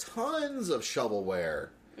could get tons of shovelware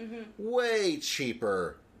way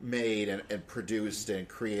cheaper made and produced and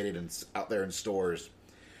created and out there in stores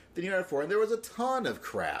than you had before. And there was a ton of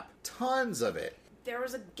crap. Tons of it. There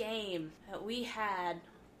was a game that we had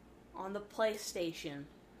on the PlayStation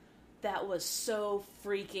that was so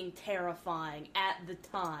freaking terrifying at the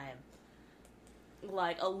time.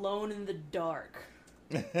 Like, Alone in the Dark.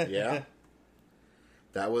 Yeah.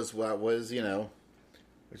 That was what was, you know...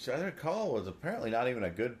 Which I recall was apparently not even a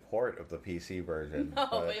good port of the PC version.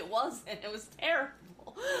 No, it wasn't. It was terrible.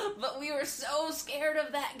 But we were so scared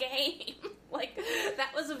of that game. Like,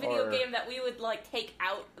 that was a video game that we would, like, take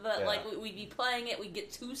out. Like, we'd be playing it, we'd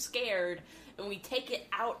get too scared, and we'd take it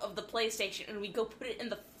out of the PlayStation, and we'd go put it in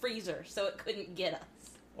the freezer so it couldn't get us.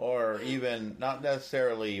 Or even, not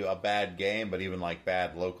necessarily a bad game, but even, like,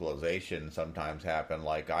 bad localization sometimes happen.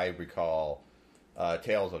 Like, I recall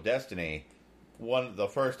Tales of Destiny, the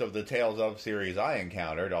first of the Tales of series I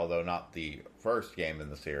encountered, although not the first game in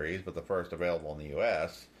the series, but the first available in the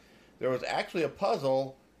US, there was actually a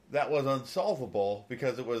puzzle that was unsolvable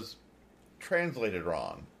because it was translated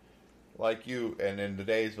wrong. Like and in the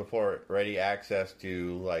days before ready access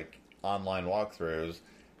to, like, online walkthroughs,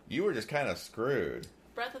 you were just kind of screwed.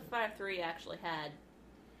 Breath of Fire 3 actually had...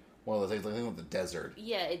 Well, the thing with the desert.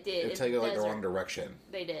 Yeah, it did. It'd take you, like, the wrong direction.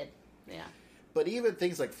 They did, yeah. But even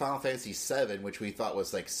things like Final Fantasy VII, which we thought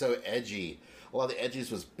was, like, so edgy, a lot of the edginess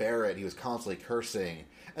was Barrett. He was constantly cursing.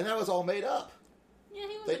 And that was all made up. Yeah,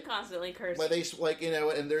 he wasn't constantly cursing. But they, like, you know,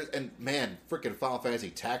 and man, freaking Final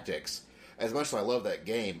Fantasy Tactics, as much as I love that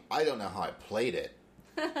game, I don't know how I played it.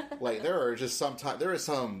 Like, there are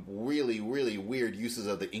some really, really weird uses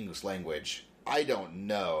of the English language. I don't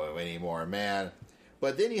know anymore, man.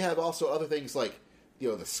 But then you have also other things like, you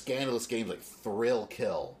know, the scandalous games like Thrill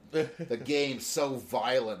Kill. The game's so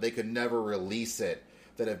violent they could never release it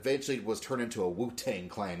that eventually was turned into a Wu-Tang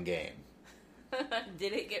Clan game.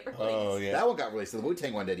 Did it get released? Oh, yeah. That one got released. The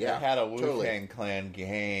Wu-Tang one did, yeah. They had a Wu-Tang Clan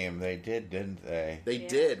game. They did, didn't they? They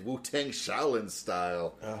did. Wu-Tang Shaolin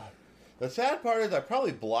style. The sad part is I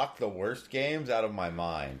probably blocked the worst games out of my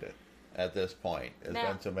mind at this point. It's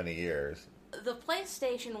been so many years. The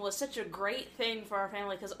PlayStation was such a great thing for our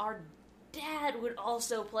family because our dad would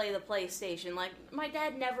also play the PlayStation. Like, my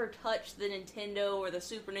dad never touched the Nintendo or the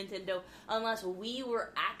Super Nintendo unless we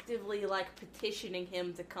were actively, like, petitioning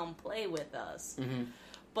him to come play with us. Mm-hmm.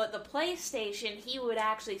 But the PlayStation, he would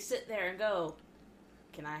actually sit there and go,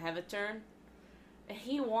 "Can I have a turn?" And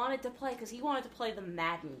he wanted to play, because he wanted to play the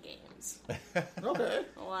Madden games. Okay.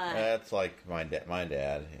 That's like my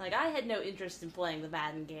dad. Like, I had no interest in playing the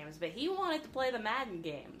Madden games, but he wanted to play the Madden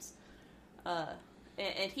games.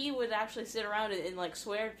 And he would actually sit around and, like,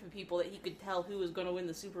 swear to people that he could tell who was going to win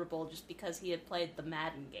the Super Bowl just because he had played the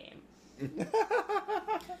Madden game.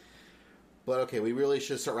 But, okay, we really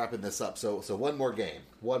should start wrapping this up. So one more game.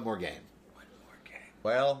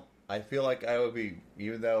 Well, I feel like I would be,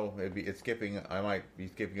 even though I might be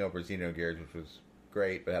skipping over Xenogears, which was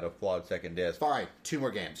great, but had a flawed second disc. Fine. 2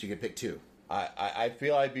 more games. You can pick 2. I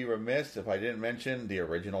feel I'd be remiss if I didn't mention the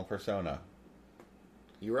original Persona.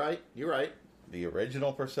 You're right. The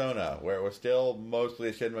original Persona, where it was still mostly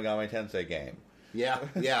a Shin Megami Tensei game.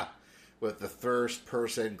 Yeah. With the first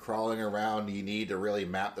person crawling around, you need to really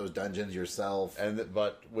map those dungeons yourself.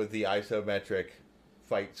 But with the isometric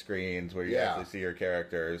fight screens where you actually see your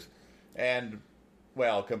characters. And,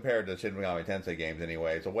 well, compared to Shin Megami Tensei games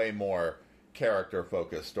anyway, it's a way more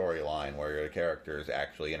character-focused storyline where your characters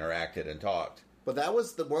actually interacted and talked. But that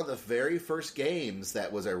was one of the very first games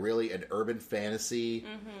that was an urban fantasy,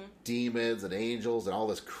 demons and angels and all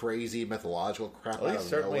this crazy mythological crap. At least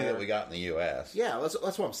certainly that we got in the U.S. Yeah,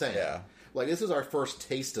 that's what I'm saying. Yeah. Like, this is our first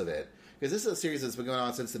taste of it. Because this is a series that's been going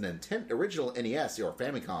on since the original NES, or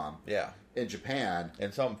Famicom, in Japan.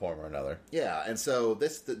 In some form or another. Yeah, and so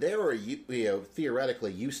they were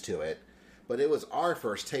theoretically used to it, but it was our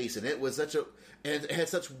first taste, and it had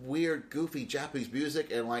such weird, goofy Japanese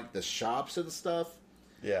music, and like the shops and stuff.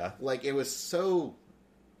 Yeah. Like, it was so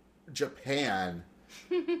Japan,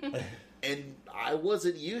 and I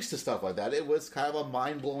wasn't used to stuff like that. It was kind of a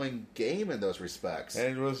mind-blowing game in those respects.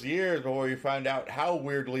 And it was years before we found out how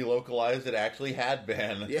weirdly localized it actually had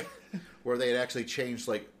been. Yeah, where they had actually changed,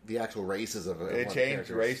 like, the actual races of it. They changed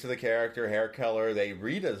the race of the character, hair color. They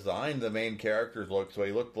redesigned the main character's look so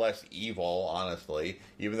he looked less evil, honestly.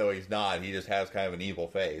 Even though he's not, he just has kind of an evil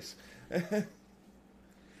face.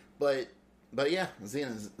 But yeah,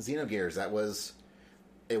 Xenogears,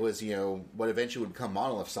 it was, what eventually would become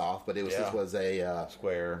Monolith Soft, but this was a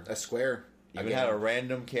Square. A Square. Even had a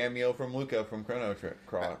random cameo from Luca from Chrono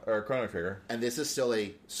Trigger. And this is still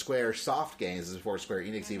a Square Soft game. This is before Square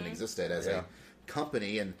Enix even existed as a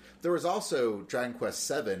company. And there was also Dragon Quest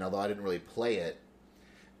VII, although I didn't really play it.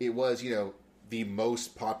 It was, the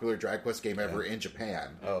most popular Dragon Quest game ever in Japan.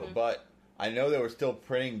 Oh, but I know they were still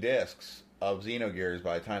printing discs of Xenogears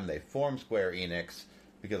by the time they formed Square Enix,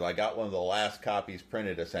 because I got one of the last copies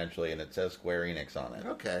printed, essentially, and it says Square Enix on it.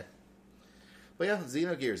 Okay. But yeah,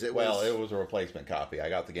 Xenogears, it was a replacement copy. I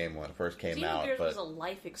got the game when it first came out. Xenogears was a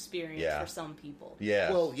life experience for some people.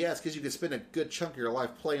 Yeah. Well, yes, because you could spend a good chunk of your life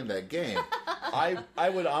playing that game. I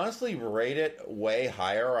would honestly rate it way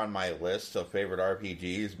higher on my list of favorite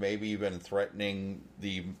RPGs, maybe even threatening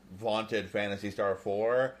the vaunted Phantasy Star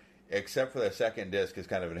 4, except for the second disc is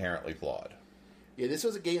kind of inherently flawed. Yeah, this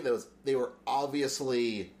was a game that they were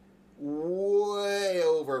obviously way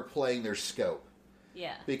overplaying their scope.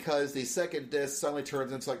 Yeah. Because the second disc suddenly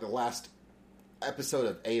turns into like the last episode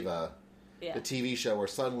of Ava, the TV show, where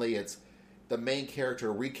suddenly it's the main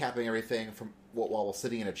character recapping everything from while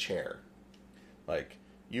sitting in a chair. Like,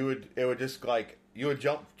 you would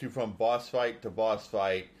jump from boss fight to boss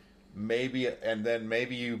fight, and then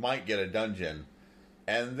maybe you might get a dungeon.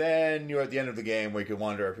 And then you're at the end of the game where you can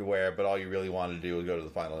wander everywhere, but all you really want to do is go to the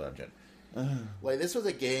final dungeon. Like, this was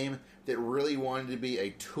a game that really wanted to be a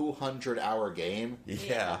 200-hour game.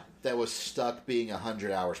 Yeah. That was stuck being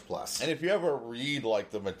 100 hours plus. And if you ever read, like,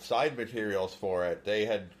 the side materials for it,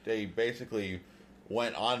 they basically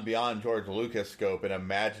went on beyond George Lucas' scope in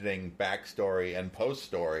imagining backstory and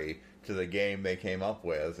post-story to the game they came up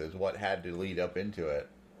with, is what had to lead up into it.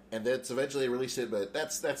 And that's eventually released it, but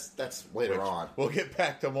that's later on. We'll get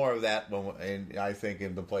back to more of that I think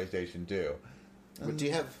in the PlayStation 2. But do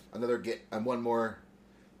you have one more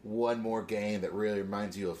game that really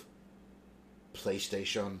reminds you of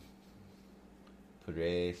PlayStation?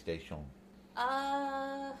 PlayStation.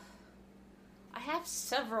 I have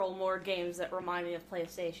several more games that remind me of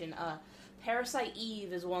PlayStation. Parasite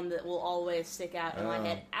Eve is one that will always stick out in my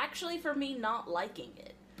head. Actually, for me, not liking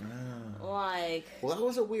it. Well, that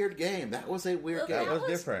was a weird game. That was a weird game. That was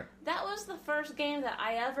different. That was the first game that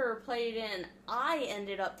I ever played in. I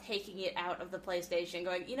ended up taking it out of the PlayStation,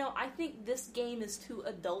 going, I think this game is too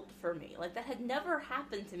adult for me. Like, that had never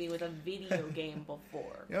happened to me with a video game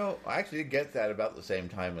before. I actually did get that about the same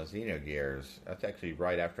time as Xenogears. That's actually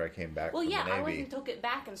right after I came back from the Navy. I went and took it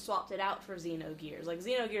back and swapped it out for Xenogears. Like,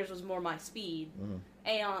 Xenogears was more my speed.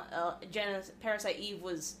 And Parasite Eve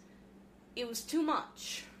was too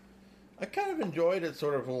much. I kind of enjoyed its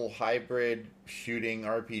sort of little hybrid shooting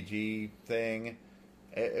RPG thing.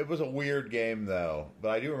 It was a weird game, though. But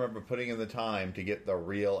I do remember putting in the time to get the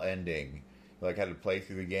real ending. Like, I had to play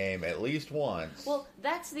through the game at least once. Well,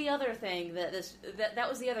 that's the other thing that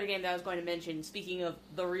was the other game that I was going to mention. Speaking of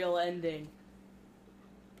the real ending,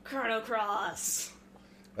 Chrono Cross.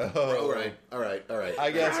 Oh, all right. I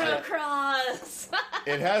guess Chrono Cross.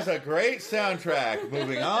 It has a great soundtrack.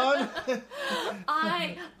 Moving on.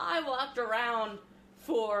 I walked around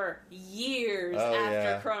for years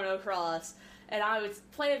after Chrono Cross, and I would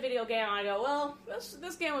play a video game, and I go, well,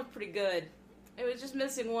 this game was pretty good. It was just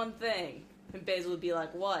missing one thing. And Basil would be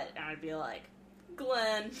like, what? And I'd be like,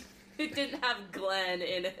 Glenn. It didn't have Glenn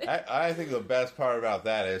in it. I think the best part about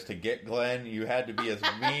that is to get Glenn, you had to be as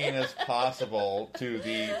mean as possible to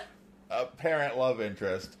the apparent love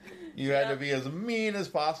interest. You had to be as mean as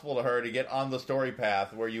possible to her to get on the story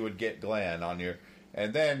path where you would get Glenn on your...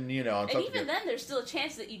 And then, and even then, there's still a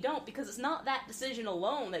chance that you don't, because it's not that decision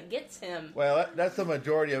alone that gets him. Well, that's the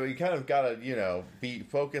majority of it. You kind of got to,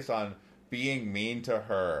 focus on being mean to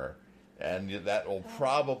her. And that will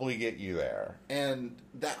probably get you there. And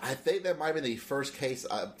that I think that might have been the first case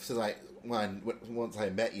since once I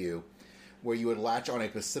met you, where you would latch on a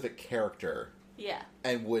specific character Yeah.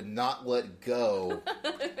 and would not let go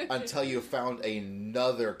until you found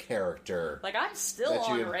another character. Like, I'm still That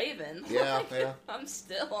you- on Raven. Yeah, Like, yeah. I'm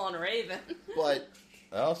still on Raven. But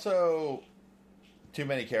Too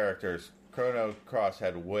many characters. Chrono Cross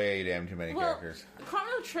had way damn too many Well, characters.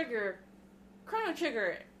 Chrono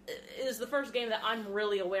Trigger is the first game that I'm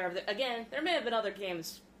really aware of. Again, there may have been other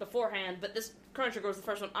games beforehand, but this Chrono Trigger was the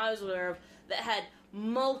first one I was aware of that had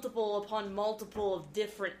multiple upon multiple of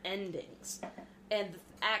different endings. And the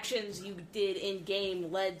actions you did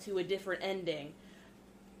in-game led to a different ending.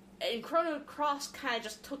 And Chrono Cross kind of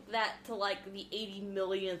just took that to, like, the 80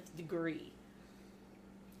 millionth degree.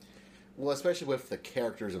 well, especially with the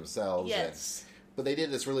characters themselves. Yes. But they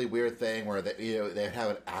did this really weird thing where they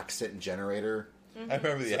have an accent generator. I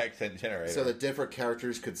remember the accent generator. So the different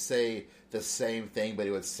characters could say the same thing, but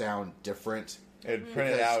it would sound different. It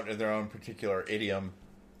printed Because- out in their own particular idiom.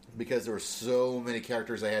 Because there were so many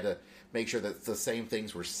characters, they had to make sure that the same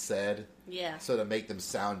things were said. Yeah. So to make them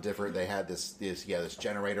sound different, they had this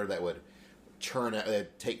generator that would churn out,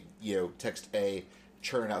 take text A,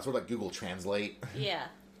 churn out, sort of like Google Translate. Yeah.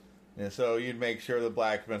 And so you'd make sure the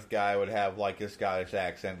blacksmith guy would have like a Scottish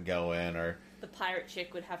accent going, or The pirate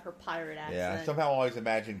chick would have her pirate accent. yeah. Somehow I always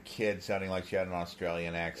imagined Kid sounding like she had an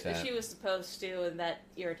Australian accent. She was supposed to, and that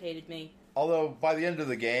irritated me. Although by the end of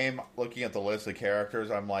the game, looking at the list of characters,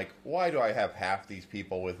 I'm like, why do I have half these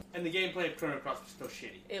people with? And the gameplay of Chrono Cross was still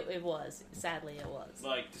shitty. It was. Sadly, it was.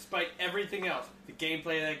 Like, despite everything else, the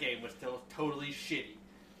gameplay of that game was still totally shitty.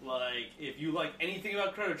 Like, if you like anything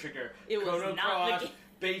about Chrono Trigger, It was Chrono not the Cross game.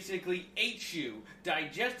 basically ate you,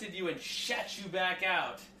 digested you, and shat you back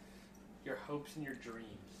out. Your hopes and your dreams.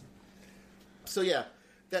 So yeah,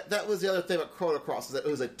 that was the other thing about Chrono Cross, is that it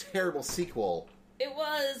was a terrible sequel It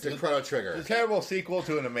was. to Chrono It's Trigger. a terrible sequel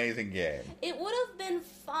to an amazing game. It would have been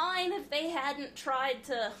fine if they hadn't tried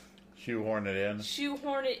to Shoehorn it in.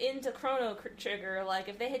 shoehorn it into Chrono Trigger. Like,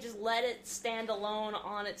 if they had just let it stand alone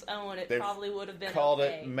on its own, it They've probably would have been Called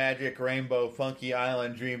okay. it Magic Rainbow Funky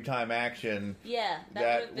Island Dreamtime Action. Yeah,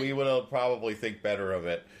 That we would have probably think better of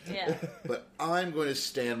it. Yeah. But I'm going to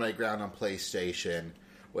stand my ground on PlayStation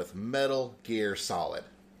with Metal Gear Solid.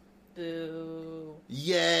 Boo.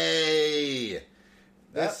 Yay!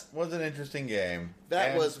 That was an interesting game. That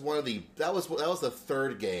And was the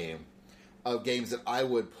third game of games that I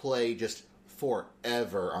would play just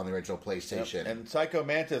forever on the original PlayStation. And Psycho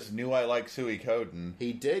Mantis knew I liked Suikoden.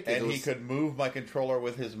 he did, 'cause And it he was- could move my controller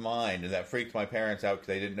with his mind, and that freaked my parents out because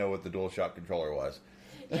they didn't know what the DualShock controller was.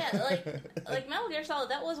 Yeah, like Metal Gear Solid,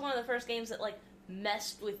 that was one of the first games that, like,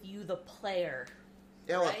 messed with you, the player.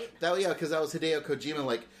 Yeah, well, right? because that was Hideo Kojima.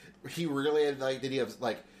 Like, he really had the idea of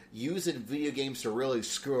like using video games to really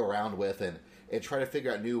screw around with and try to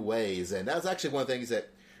figure out new ways. And that was actually one of the things that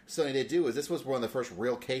Sony did do. Is this was one of the first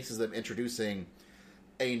real cases of introducing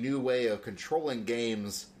a new way of controlling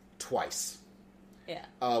games twice, Yeah.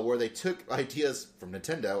 where they took ideas from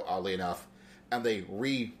Nintendo, oddly enough, and they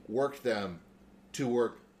reworked them to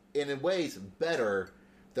work in ways better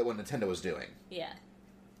than what Nintendo was doing. Yeah.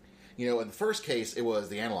 In the first case, it was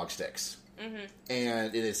the analog sticks. Mm-hmm.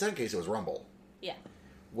 And in the second case, it was Rumble. Yeah.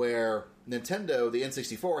 Where Nintendo, the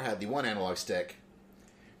N64, had the one analog stick.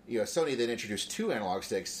 Sony then introduced two analog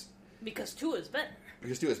sticks Because 2 is better.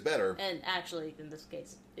 because two is better. And actually, in this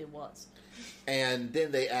case, it was. And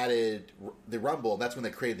then they added the Rumble, and that's when they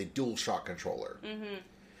created the DualShock controller. Mm-hmm.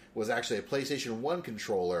 Was actually a PlayStation 1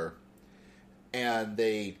 controller, and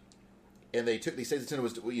they took these things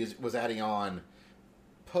Nintendo was adding on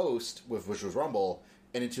post, which was Rumble,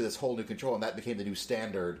 and into this whole new controller, and that became the new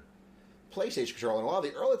standard PlayStation controller. And a lot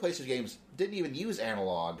of the early PlayStation games didn't even use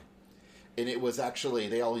analog, and it was actually,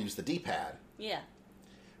 they all used the D-pad. Yeah.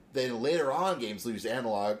 Then later on, games used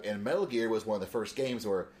analog, and Metal Gear was one of the first games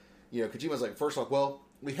where, Kojima was like, first off, well,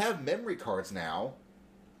 we have memory cards now.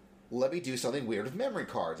 Let me do something weird with memory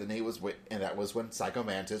cards. And that was when Psycho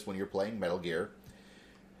Mantis, when you're playing Metal Gear,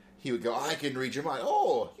 he would go, I can read your mind.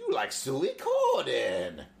 Oh, you like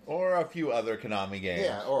Suikoden. Or a few other Konami games.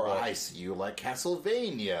 Yeah, or But I see you like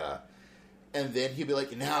Castlevania. And then he'd be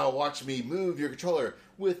like, now watch me move your controller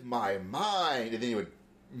with my mind. And then he would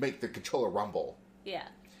make the controller rumble. Yeah.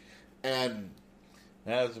 And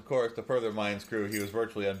as, of course, the further mind screw, he was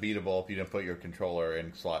virtually unbeatable if you didn't put your controller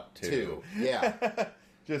in slot 2. Yeah.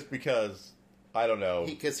 Just because, I don't know.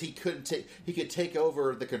 Because he could take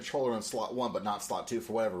over the controller in slot 1, but not slot 2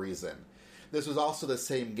 for whatever reason. This was also the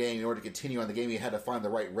same game. In order to continue on the game, you had to find the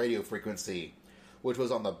right radio frequency, which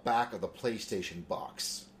was on the back of the PlayStation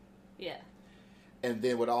box. Yeah. And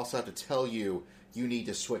then would also have to tell you need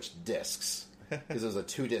to switch discs. Because it was a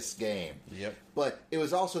 2-disc game. Yep. But it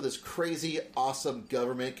was also this crazy, awesome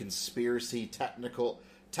government conspiracy tactical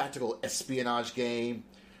espionage game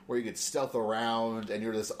where you could stealth around and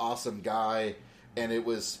you're this awesome guy, and it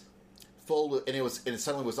was it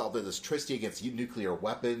suddenly was all this tristy against nuclear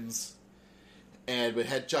weapons, and it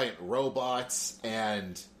had giant robots,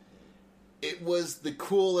 and it was the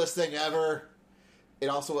coolest thing ever. It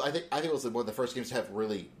also, I think it was one of the first games to have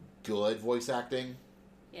really good voice acting.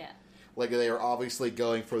 Yeah. Like, they were obviously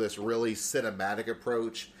going for this really cinematic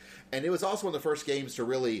approach. And it was also one of the first games to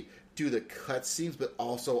really do the cutscenes, but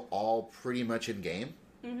also all pretty much in-game.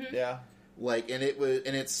 Mm-hmm. Yeah. Like, and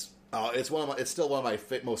it's still one of my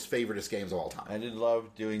most favoritist games of all time. I did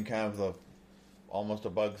love doing kind of almost a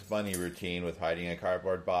Bugs Bunny routine with hiding in a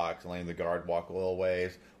cardboard box and letting the guard walk a little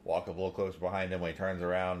ways, walk up a little closer behind him when he turns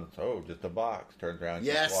around. It's, just a box. Turns around,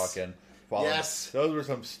 keeps walking. Yes. Those were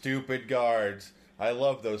some stupid guards. I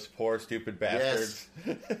love those poor, stupid bastards.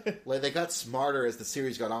 Yes. Like, they got smarter as the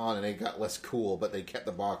series got on, and they got less cool, but they kept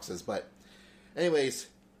the boxes. But, anyways,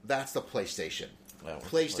 that's the PlayStation.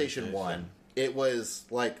 PlayStation 1. It was,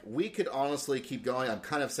 like, we could honestly keep going. I'm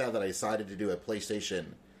kind of sad that I decided to do a PlayStation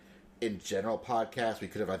in general podcast.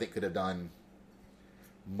 I think could have done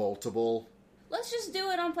multiple. Let's just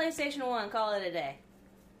do it on PlayStation 1. Call it a day.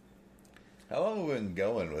 How long have we been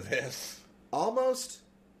going with this? Almost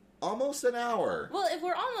an hour. Well, if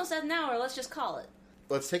we're almost at an hour, let's just call it.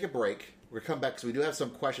 Let's take a break. We're going to come back because we do have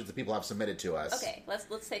some questions that people have submitted to us. Okay, let's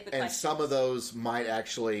take the and questions. some of those might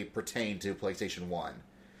actually pertain to PlayStation 1.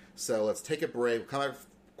 So let's take a break, we'll come back with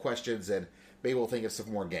questions, and maybe we'll think of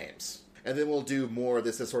some more games. And then we'll do more of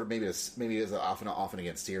this as sort of maybe as an off and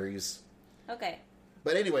again series. Okay.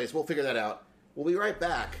 But anyways, we'll figure that out. We'll be right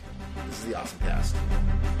back. This is the Awesome Cast.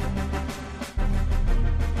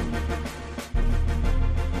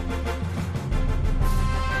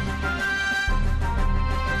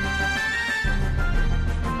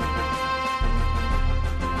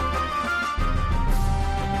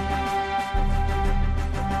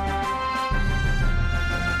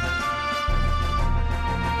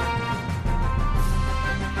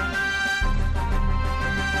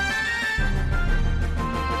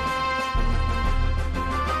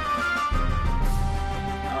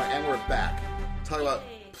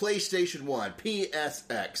 PlayStation 1,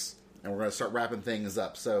 PSX. And we're going to start wrapping things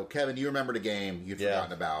up. So, Kevin, you remembered a game you'd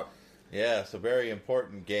forgotten about. Yeah, it's a very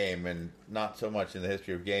important game, and not so much in the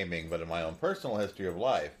history of gaming, but in my own personal history of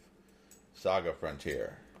life. Saga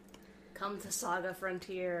Frontier. Come to Saga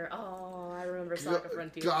Frontier. Oh, I remember Saga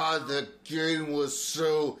Frontier. God, the game was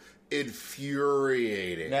so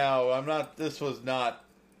infuriating. Now, this was not,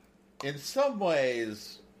 in some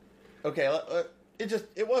ways, okay,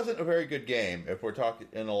 it wasn't a very good game, if we're talking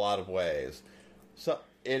in a lot of ways. So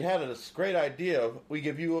it had a great idea of, we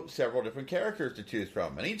give you several different characters to choose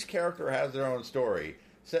from, and each character has their own story,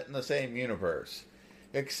 set in the same universe.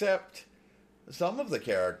 Except, some of the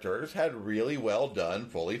characters had really well done,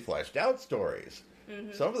 fully fleshed out stories.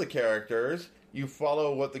 Mm-hmm. Some of the characters, you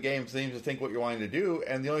follow what the game seems to think what you're wanting to do,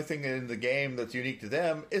 and the only thing in the game that's unique to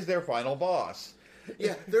them is their final boss.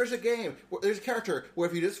 Yeah, there's a character where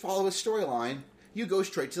if you just follow his storyline, you go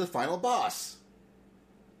straight to the final boss.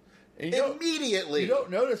 Immediately. You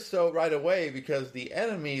don't notice so right away because the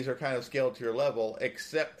enemies are kind of scaled to your level,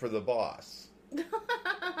 except for the boss.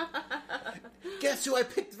 Guess who I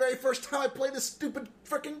picked the very first time I played this stupid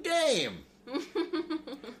frickin' game?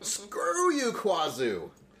 Screw you, Quazu.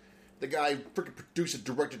 The guy freaking produced and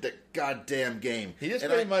directed that goddamn game. He just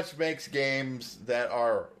pretty much makes games that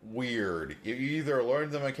are weird. You either learn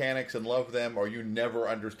the mechanics and love them, or you never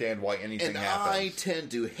understand why anything happens. I tend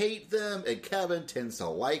to hate them, and Kevin tends to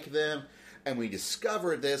like them. And we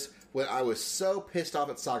discovered this when I was so pissed off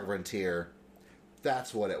at Saga Frontier.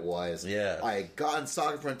 That's what it was. Yeah. I had gotten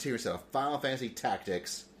Saga Frontier instead of Final Fantasy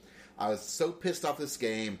Tactics. I was so pissed off this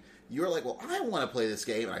game. You were like, well, I want to play this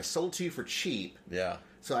game, and I sold it to you for cheap. Yeah.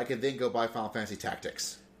 So I could then go buy Final Fantasy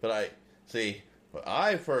Tactics. But what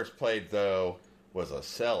I first played, though, was a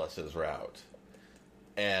Celis's route.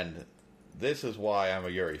 And this is why I'm a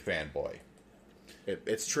Yuri fanboy.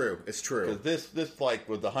 It's true. It's true. Because this like,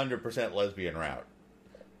 was the 100% lesbian route.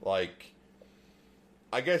 Like,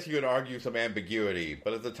 I guess you could argue some ambiguity,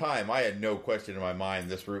 but at the time, I had no question in my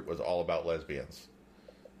mind this route was all about lesbians.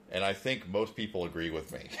 And I think most people agree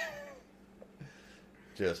with me.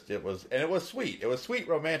 It was sweet. It was sweet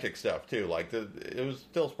romantic stuff, too. Like, it was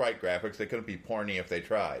still sprite graphics. They couldn't be porny if they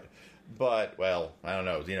tried. But, well, I don't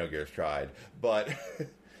know. Xenogears tried. But...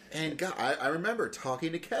 And God, I remember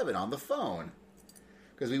talking to Kevin on the phone.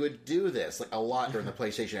 because we would do this like a lot during the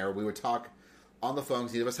PlayStation era. We would talk on the phone.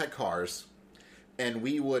 'Cause neither of us had cars, and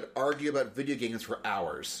we would argue about video games for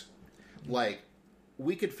hours. Like,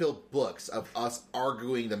 we could fill books of us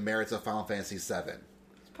arguing the merits of Final Fantasy VII.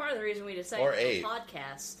 It's part of the reason we decided Or to do 8. a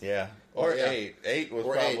podcast. Yeah. Or Yeah. 8. 8 was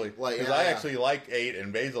Or probably... 8, like, Because yeah, I yeah. actually liked 8,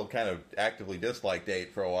 and Basil kind of actively disliked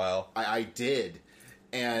 8 for a while. I did,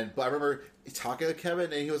 but I remember talking to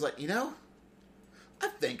Kevin, and he was like, I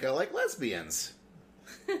think I like lesbians.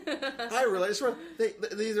 I realized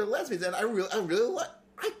these are lesbians, and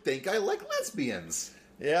I think I like lesbians.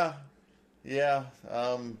 Yeah. Yeah.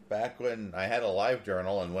 Back when I had a live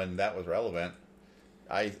journal and when that was relevant,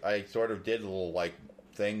 I sort of did a little, like,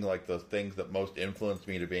 thing, like the things that most influenced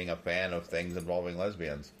me to being a fan of things involving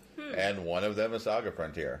lesbians. And one of them is Saga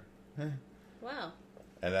Frontier. Wow.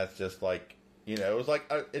 And that's just like, it was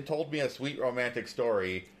like, it told me a sweet romantic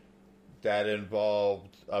story that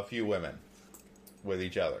involved a few women with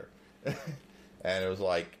each other. And it was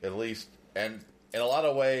like, at least, and in a lot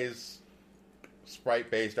of ways,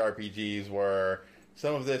 sprite-based RPGs were,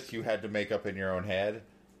 some of this you had to make up in your own head,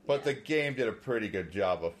 but the game did a pretty good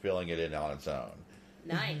job of filling it in on its own.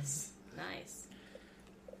 Nice. Nice.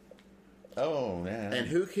 Oh, man. And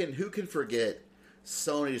who can forget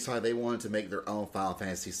Sony decided they wanted to make their own Final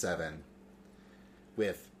Fantasy VII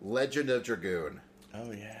with Legend of Dragoon.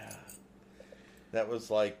 Oh, yeah. That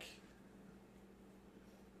was like...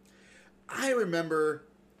 I remember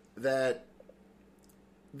that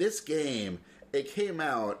this game, it came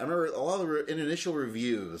out, I remember a lot of the initial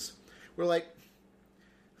reviews were like,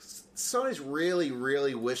 Sony's really,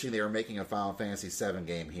 really wishing they were making a Final Fantasy VII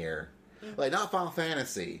game here. Like, not Final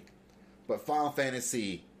Fantasy, but Final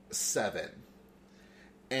Fantasy VII.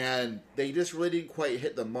 And they just really didn't quite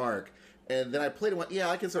hit the mark. And then I played and went, yeah,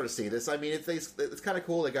 I can sort of see this. I mean, it's kind of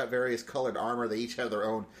cool. They got various colored armor. They each have their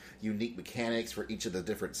own unique mechanics for each of the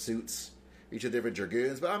different suits, each of the different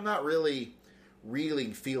Dragoons. But I'm not really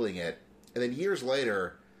feeling it. And then years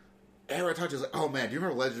later, everyone talked to me, like, oh man, do you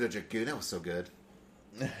remember Legend of Dragoon? That was so good.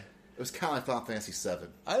 It was kind of like Final Fantasy VII.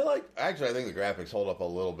 I think the graphics hold up a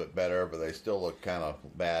little bit better, but they still look kind of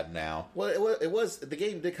bad now. Well, it was the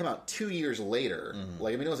game did come out 2 years later.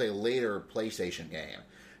 Like, I mean, it was a later PlayStation game.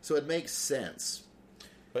 So it makes sense.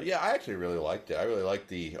 But yeah, I actually really liked it. I really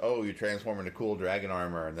liked you transform into cool dragon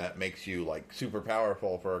armor, and that makes you, like, super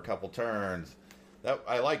powerful for a couple turns.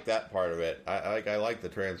 I like that part of it. I like the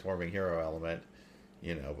transforming hero element,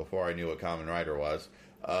 before I knew what Kamen Rider was.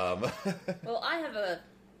 Well, I have a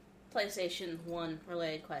PlayStation 1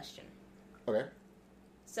 related question. Okay.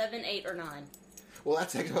 7, 8, or 9? Well,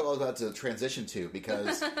 that's actually what I was about to transition to,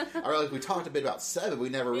 because I realized we talked a bit about 7, we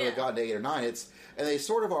never really got to 8 or 9. And they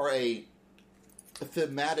sort of are a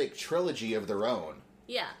thematic trilogy of their own.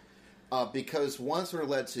 Yeah. Because one sort of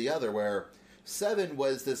led to the other, where 7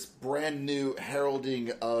 was this brand new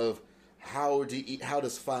heralding of how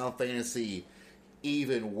does Final Fantasy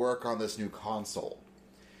even work on this new console.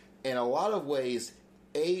 In a lot of ways,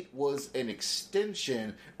 8 was an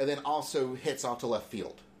extension, and then also hits off to left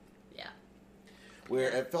field. Yeah. Where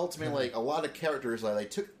it felt to me like a lot of characters, like they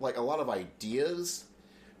took like a lot of ideas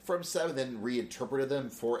from 7, then reinterpreted them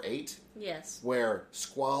for 8. Yes. Where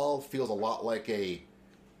Squall feels a lot like a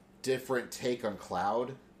different take on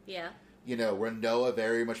Cloud. Yeah. Where Noah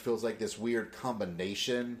very much feels like this weird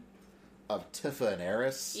combination of Tifa and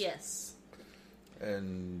Eris. Yes.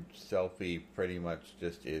 And Selphie pretty much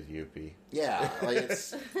just is Yuppie. Yeah, like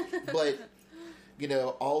it's... but,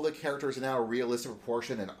 all the characters are now a realistic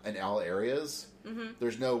proportion in all areas. Mm-hmm.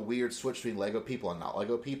 There's no weird switch between Lego people and not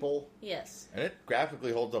Lego people. Yes. And it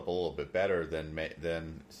graphically holds up a little bit better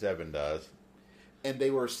than 7 does. And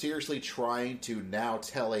they were seriously trying to now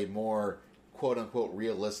tell a more quote-unquote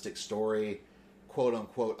realistic story,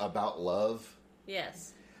 quote-unquote about love.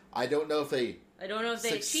 Yes. I don't know if they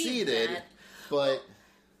succeeded, achieved that. But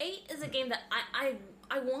 8 is a game that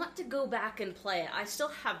I want to go back and play it. I still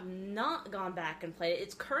have not gone back and played it.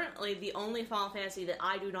 It's currently the only Final Fantasy that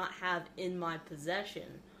I do not have in my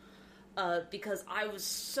possession. Because I was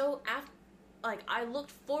so... I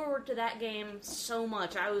looked forward to that game so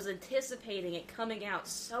much. I was anticipating it coming out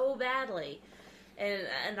so badly.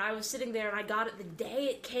 And I was sitting there and I got it the day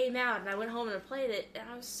it came out. And I went home and I played it. And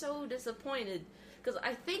I was so disappointed. Because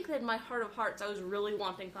I think that in my heart of hearts, I was really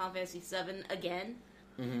wanting Final Fantasy VII again.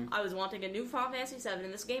 Mm-hmm. I was wanting a new Final Fantasy VII,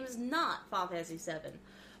 and this game is not Final Fantasy VII.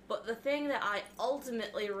 But the thing that I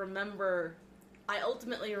ultimately remember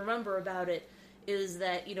about it is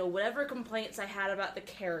that, whatever complaints I had about the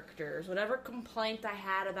characters, whatever complaint I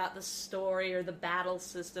had about the story or the battle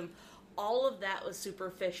system, all of that was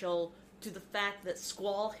superficial to the fact that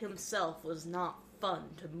Squall himself was not fun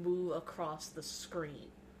to move across the screen.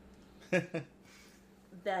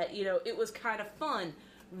 That, you know, it was kind of fun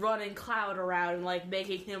running Cloud around and, like,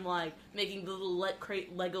 making the little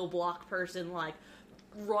Lego block person, like,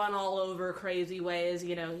 run all over crazy ways,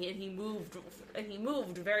 you know, and he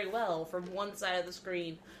moved very well from one side of the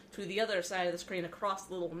screen to the other side of the screen across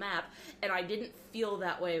the little map, and I didn't feel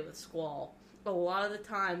that way with Squall. A lot of the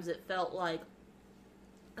times as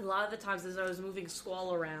I was moving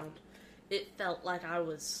Squall around, it felt like I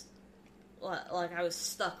was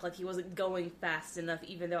stuck, like he wasn't going fast enough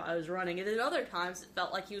even though I was running, and then other times it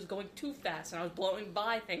felt like he was going too fast and I was blowing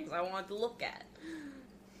by things I wanted to look at.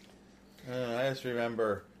 I just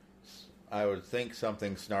remember I would think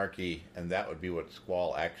something snarky, and that would be what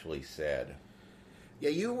Squall actually said.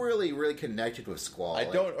 Yeah, you really, really connected with Squall.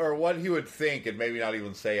 Or what he would think and maybe not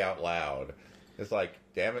even say out loud. It's like,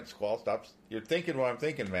 damn it, Squall, stop. You're thinking what I'm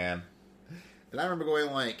thinking, man. And I remember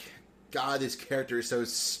going like, God, this character is so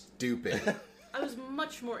stupid. I was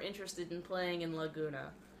much more interested in playing in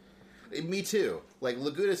Laguna. Me too. Like,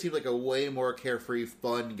 Laguna seemed like a way more carefree,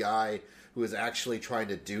 fun guy who was actually trying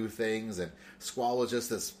to do things, and Squall was just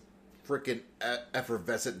this freaking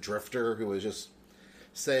effervescent drifter who was just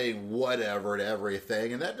saying whatever to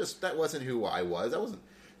everything, and that wasn't who I was. I wasn't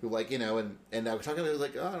who, like, you know, and I was talking to him, I was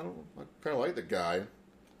like, oh, I kind of like the guy.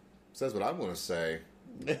 Says what I'm going to say.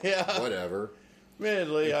 Yeah. Whatever.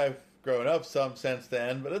 Admittedly, I've grown up some since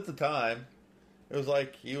then, but at the time, it was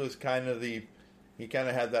like he was kind of he kind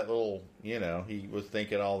of had that little, you know, he was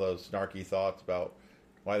thinking all those snarky thoughts about,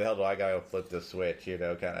 why the hell do I gotta flip this switch, you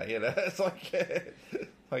know, kind of, you know, it's like,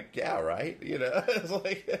 yeah, right, you know, it's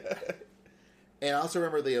like... And I also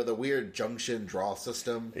remember the weird junction draw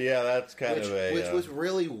system. Yeah, that's which was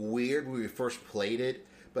really weird when we first played it,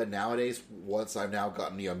 but nowadays, once I've now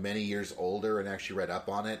gotten, you know, many years older and actually read up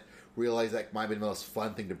on it, realize that might have been the most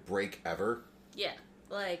fun thing to break ever. Yeah,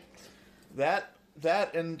 like... That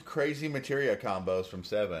and crazy materia combos from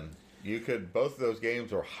 7. Both of those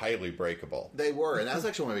games were highly breakable. They were, and that was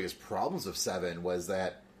actually one of the biggest problems of 7, was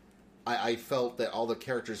that I felt that all the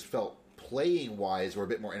characters felt, playing-wise, were a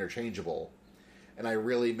bit more interchangeable. And I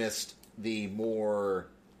really missed these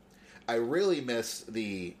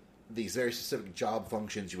very specific job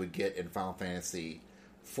functions you would get in Final Fantasy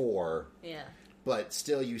IV. Yeah. But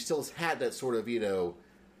still, you still had that sort of, you know,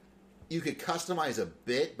 you could customize a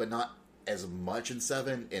bit, but not as much in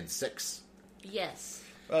 7 and 6. Yes.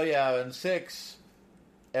 Well, yeah, in 6,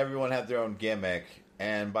 everyone had their own gimmick,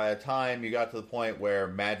 and by the time you got to the point where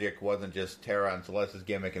magic wasn't just Terra and Celeste's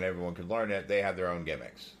gimmick and everyone could learn it, they had their own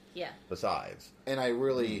gimmicks. Yeah. Besides. And I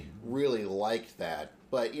really, really liked that.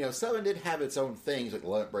 But, you know, 7 did have its own things, like the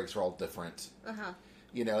limit breaks were all different. Uh-huh.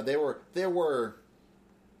 You know, there were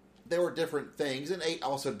different things, and 8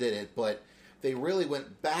 also did it, but they really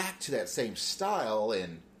went back to that same style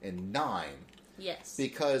in 9. Yes.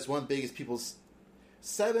 Because one of the biggest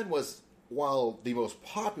 7 was, while the most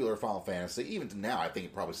popular Final Fantasy, even to now, I think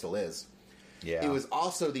it probably still is. Yeah. It was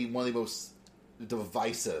also one of the most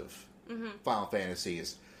divisive Final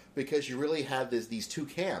Fantasies, because you really had these two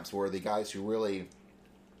camps, where the guys who really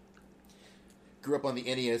grew up on the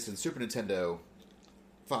NES and Super Nintendo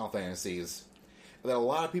Final Fantasies, and then a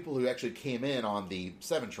lot of people who actually came in on the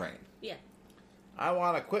 7 train. Yeah. I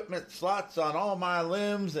want equipment slots on all my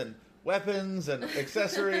limbs and weapons and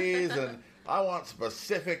accessories, and I want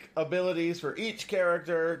specific abilities for each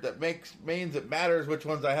character that means it matters which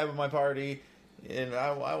ones I have in my party, and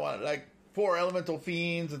I want, like, 4 elemental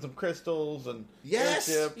fiends and some crystals and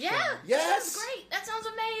airships. Yeah. Yes. That's great. That sounds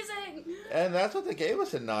amazing. And that's what they gave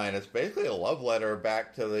us in 9. It's basically a love letter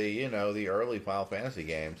back to the, you know, the early Final Fantasy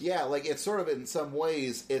games. Yeah, like, it's sort of, in some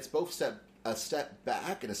ways, it's both a step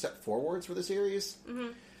back and a step forwards for the series.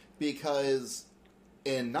 Mm-hmm. Because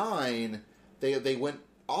in 9, they went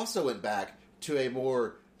back to a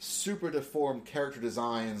more super deformed character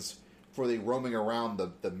designs for the roaming around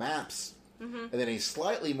the maps, and then a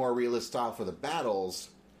slightly more realist style for the battles.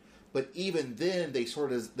 But even then, they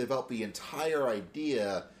sort of developed the entire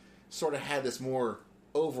idea, sort of had this more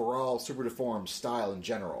overall super deformed style in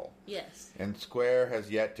general. Yes. And Square has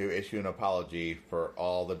yet to issue an apology for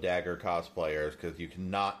all the Dagger cosplayers, because you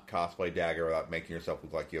cannot cosplay Dagger without making yourself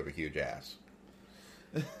look like you have a huge ass.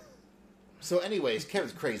 So anyways,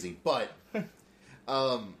 Kevin's crazy, but...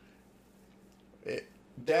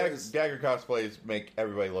 Dagger cosplays make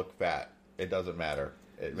everybody look fat. It doesn't matter.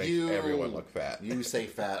 It makes everyone look fat. You say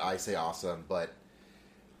fat, I say awesome, but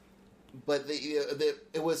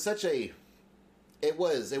it was such a... It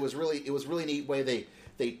was really neat way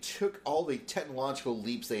they took all the technological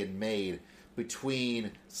leaps they had made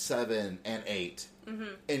between 7 and 8,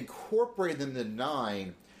 incorporated them into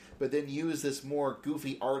 9, but then use this more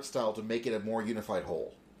goofy art style to make it a more unified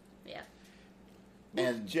whole. Yeah.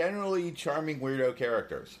 And Generally charming weirdo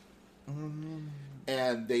characters.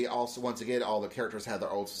 And they also, once again, all the characters had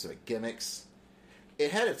their own specific gimmicks.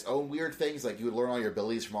 It had its own weird things, like you would learn all your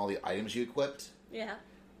abilities from all the items you equipped. Yeah.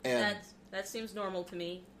 And That seems normal to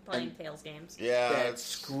me, playing Tales games. Yeah, that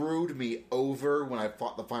screwed me over when I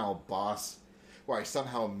fought the final boss, where I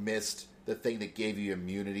somehow missed the thing that gave you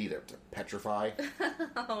immunity to petrify.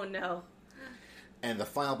 Oh, no. And the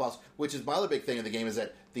final boss, which is my other big thing in the game, is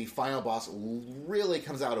that the final boss really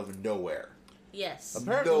comes out of nowhere. Yes.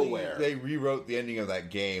 apparently nowhere. they rewrote the ending of that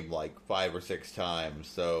game like 5 or 6 times,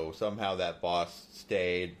 so somehow that boss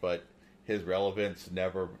stayed, but his relevance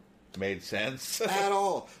never made sense. At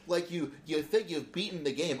all. Like, you think you've beaten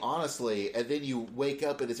the game, honestly, and then you wake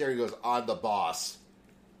up and this area goes, I'm the boss.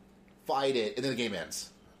 Fight it, and then the game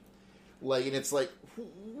ends. Like, and it's like,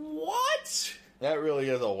 what? That really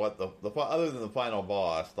is a what the other than the final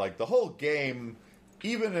boss, like the whole game,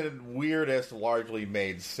 even in weirdest, largely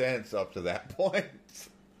made sense up to that point.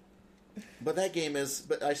 But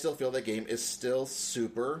I still feel that game is still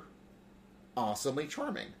super awesomely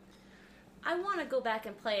charming. I want to go back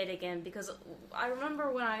and play it again because I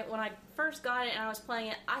remember when I first got it and I was playing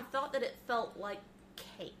it, I thought that it felt like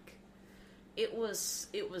cake. It was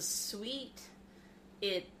sweet.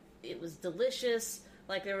 It was delicious.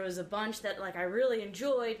 Like, there was a bunch that like I really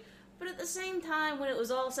enjoyed, but at the same time, when it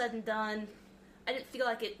was all said and done, I didn't feel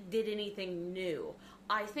like it did anything new.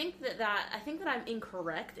 I think that I'm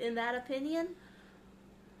incorrect in that opinion.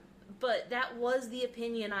 But that was the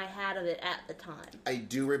opinion I had of it at the time. I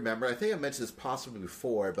do remember, I think I mentioned this possibly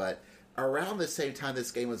before, but around the same time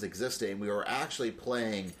this game was existing, we were actually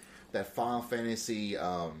playing that Final Fantasy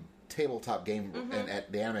tabletop game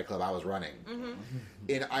at the Anime Club I was running. Mm-hmm.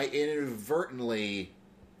 And I inadvertently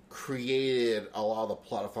created a lot of the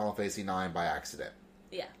plot of Final Fantasy IX by accident.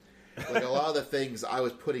 Yeah. Like, a lot of the things I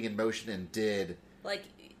was putting in motion and did... Like,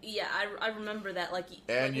 yeah, I remember that. Like,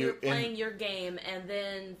 And you were playing your game, and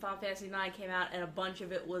then Final Fantasy IX came out, and a bunch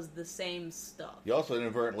of it was the same stuff. You also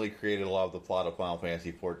inadvertently created a lot of the plot of Final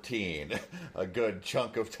Fantasy XIV, a good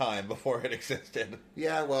chunk of time before it existed.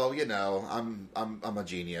 Yeah, well, you know, I'm a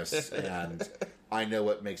genius, and I know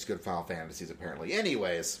what makes good Final Fantasies, apparently.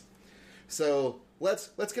 Anyways, so let's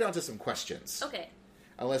get on to some questions. Okay.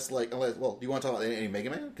 Unless, well, do you want to talk about any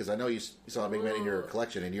Mega Man? Because I know you saw a Mega Man in your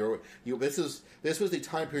collection, and this was the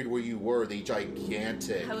time period where you were the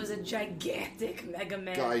gigantic. I was a gigantic Mega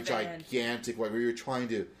Man guy, fan. gigantic, like, where you were trying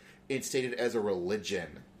to instate it as a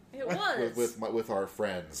religion. It was with our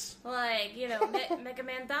friends. like, you know, Mega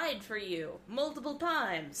Man died for you multiple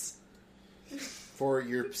times. For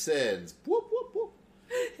your sins. Whoop, whoop, whoop.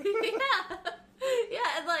 Yeah. Yeah,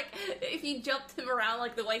 and like, if you jumped him around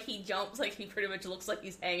like the way he jumps, like, he pretty much looks like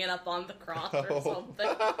he's hanging up on the cross or something.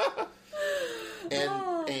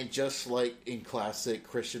 And just like in classic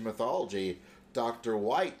Christian mythology, Dr.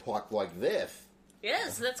 White talked like this.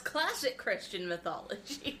 Yes, that's classic Christian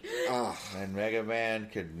mythology. And Mega Man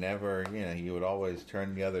could never, he would always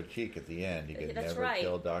turn the other cheek at the end. He could That's never right.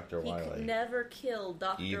 kill Dr. He Wily. could never kill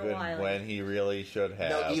Dr. Even Wily. when he really should have.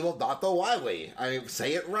 No, evil Dr. Wily. I mean,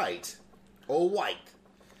 say it right. Oh, White.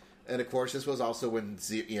 And of course, this was also when,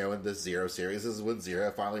 in the Zero series, this is when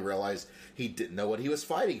Zero finally realized he didn't know what he was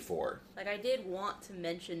fighting for. Like, I did want to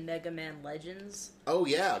mention Mega Man Legends, Oh,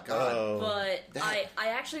 yeah, God. Oh. but That- I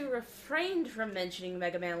actually refrained from mentioning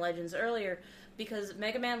Mega Man Legends earlier because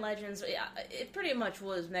Mega Man Legends, it pretty much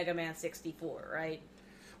was Mega Man 64, right?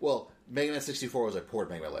 Well, Mega Man 64 was a port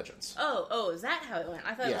of Mega Man Legends. Oh, is that how it went?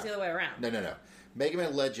 I thought it was the other way around. No. Mega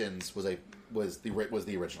Man Legends was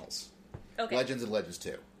the originals. Okay. Legends and Legends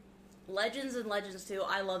 2. Legends and Legends 2,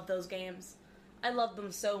 I love those games. I love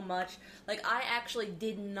them so much. Like, I actually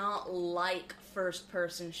did not like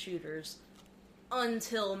first-person shooters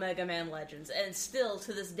until Mega Man Legends, and still,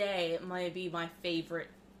 to this day, it might be my favorite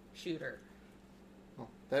shooter. Well,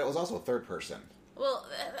 that was also third person. Well,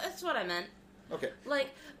 that's what I meant. Okay. Like,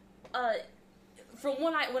 from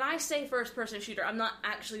when I say first-person shooter, I'm not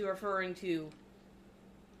actually referring to...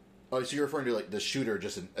 Oh, so you're referring to, like, the shooter,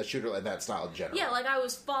 just a shooter in that style in general. Yeah, like I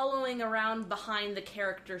was following around behind the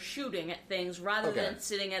character shooting at things rather Okay. than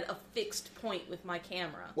sitting at a fixed point with my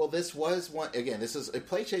camera. Well, this was one, again,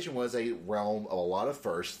 PlayStation was a realm of a lot of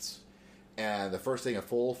firsts, and the first thing, a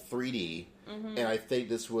full 3D, and I think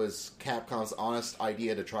this was Capcom's honest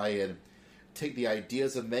idea to try and take the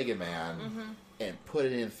ideas of Mega Man and put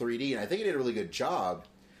it in 3D, and I think it did a really good job,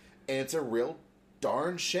 and it's a real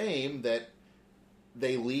darn shame that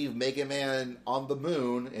they leave Mega Man on the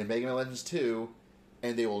moon in Mega Man Legends 2,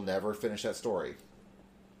 and they will never finish that story.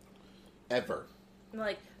 Ever.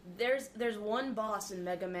 Like, There's one boss in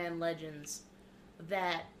Mega Man Legends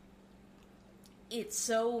that it's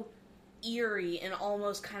so eerie and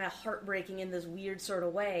almost kind of heartbreaking in this weird sort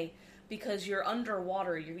of way because you're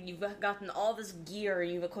underwater. You've gotten all this gear,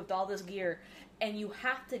 you've equipped all this gear, and you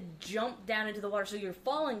have to jump down into the water. So you're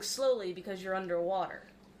falling slowly because you're underwater.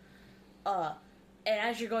 And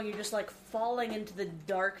as you're going, you're just, like, falling into the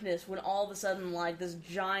darkness when all of a sudden, like, this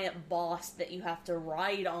giant boss that you have to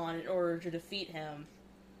ride on in order to defeat him,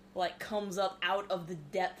 like, comes up out of the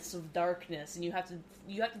depths of darkness, and you have to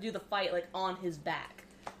do the fight, like, on his back.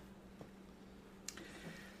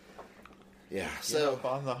 Yeah, Get so... up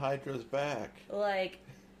on the Hydra's back. Like,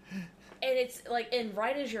 and it's, like, and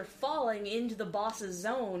right as you're falling into the boss's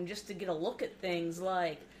zone just to get a look at things,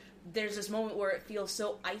 like... There's this moment where it feels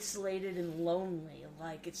so isolated and lonely.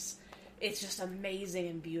 Like, it's just amazing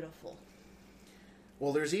and beautiful.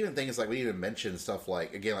 Well, there's even things like, we even mentioned stuff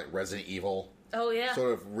like, again, like Resident Evil. Oh, yeah.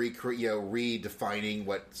 Sort of redefining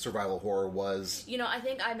what survival horror was. You know, I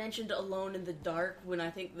think I mentioned Alone in the Dark when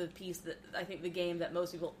I think the game that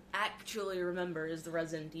most people actually remember is the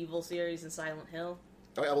Resident Evil series and Silent Hill.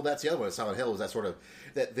 Oh, well, that's the other one. Silent Hill was that sort of,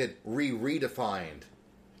 that redefined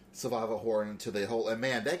survival horror into the whole, and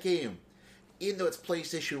man, that game, even though it's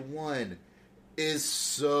PlayStation 1, is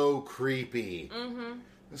so creepy. Mm-hmm.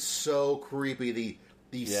 So creepy.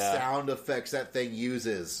 The sound effects that thing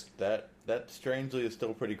uses. That strangely is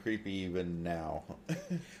still pretty creepy even now.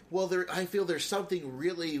 Well, I feel there's something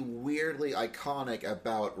really weirdly iconic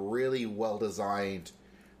about really well-designed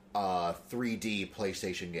 3D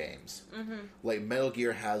PlayStation games. Mm-hmm. Like, Metal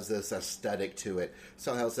Gear has this aesthetic to it.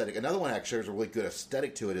 Somehow aesthetic. Another one actually has a really good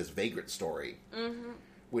aesthetic to it is Vagrant Story,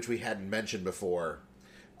 which we hadn't mentioned before,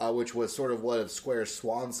 which was sort of one of Square's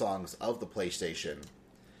swan songs of the PlayStation,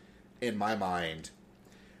 in my mind,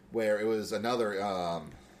 where it was another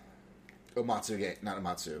Matsuno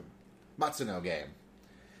game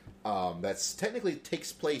that's technically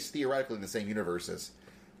takes place theoretically in the same universe as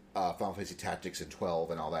Final Fantasy Tactics and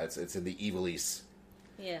 12 and all that. It's in the Ivalice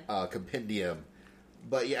compendium.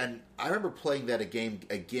 But yeah, and I remember playing that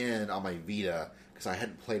again on my Vita because I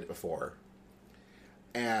hadn't played it before.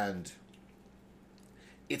 And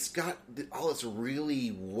it's got all this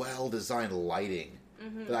really well-designed lighting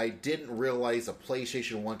that I didn't realize a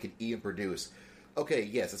PlayStation 1 could even produce. Okay,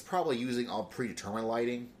 yes, it's probably using all predetermined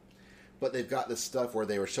lighting, but they've got this stuff where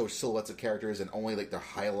they were show silhouettes of characters and only like the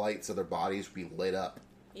highlights of their bodies would be lit up.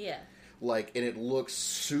 Yeah. Like, and it looks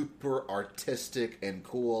super artistic and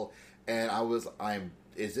cool. And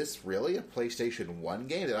is this really a PlayStation 1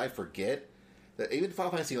 game? Did I forget that even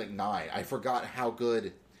Final Fantasy 9, I forgot how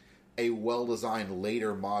good a well-designed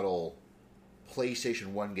later model PlayStation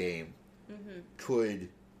 1 game could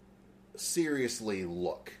seriously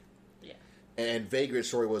look. Yeah. And Vagrant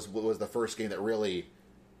Story was the first game that really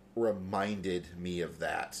reminded me of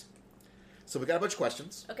that. So we got a bunch of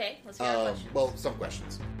questions. Okay, let's hear our questions. Well, some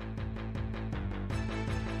questions.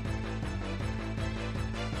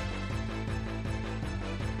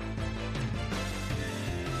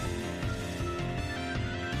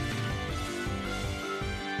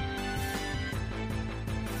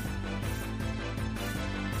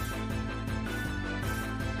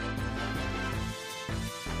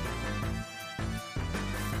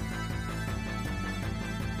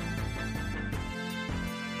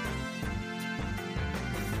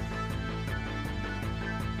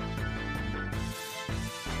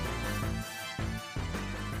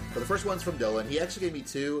 The first one's from Dylan. He actually gave me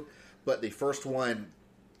two, but the first one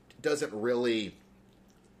doesn't really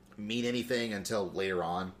mean anything until later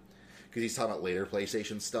on, because he's talking about later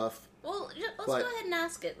PlayStation stuff. Well, let's go ahead and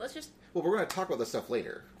ask it. Let's just... Well, we're going to talk about this stuff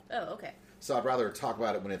later. Oh, okay. So I'd rather talk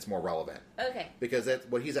about it when it's more relevant. Okay. Because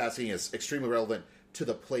what he's asking is extremely relevant to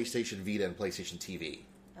the PlayStation Vita and PlayStation TV.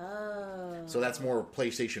 Oh. So that's more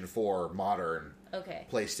PlayStation 4 modern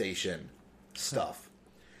PlayStation stuff.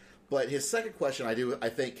 But his second question, I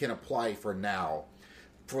think, can apply for now,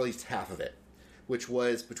 for at least half of it, which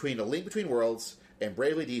was between A Link Between Worlds and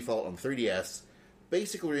Bravely Default on 3DS,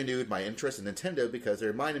 basically renewed my interest in Nintendo because they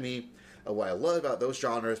reminded me of what I love about those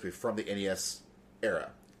genres from the SNES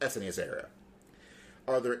era.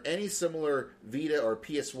 Are there any similar Vita or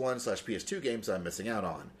PS1/PS2 games I'm missing out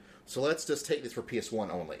on? So let's just take this for PS1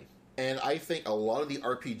 only. And I think a lot of the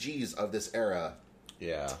RPGs of this era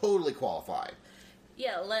totally qualify.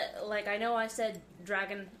 Yeah, like I know I said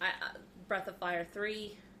Breath of Fire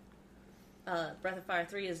 3. Breath of Fire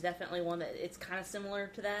 3 is definitely one that it's kind of similar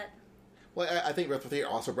to that. Well, I think Breath of Fire,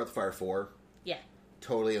 also Breath of Fire 4. Yeah.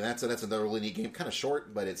 Totally, and that's another really neat game. Kind of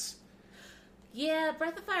short, but it's... Yeah,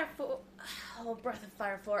 Breath of Fire 4... Oh, Breath of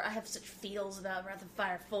Fire 4. I have such feels about Breath of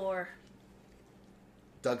Fire 4.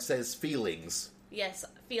 Doug says feelings. Yes,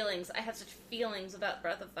 feelings. I have such feelings about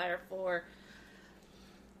Breath of Fire 4.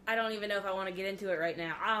 I don't even know if I want to get into it right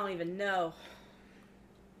now. I don't even know.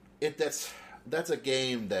 That's a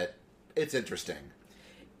game that it's interesting.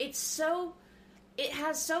 It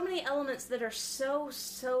has so many elements that are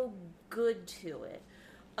so good to it.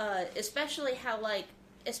 Especially how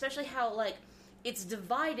it's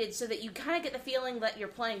divided so that you kind of get the feeling that you're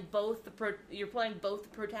playing both the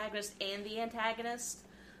protagonist and the antagonist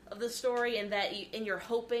of the story, and you're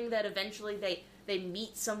hoping that eventually they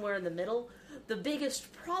meet somewhere in the middle. The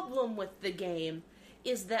biggest problem with the game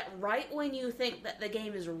is that right when you think that the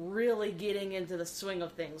game is really getting into the swing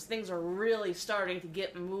of things are really starting to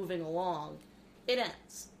get moving along, it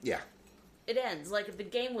ends. Yeah. It ends. Like, if the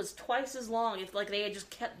game was twice as long, if, like, they had just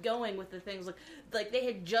kept going with the things, like they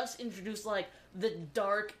had just introduced, like, the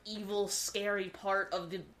dark, evil, scary part of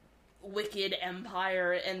the wicked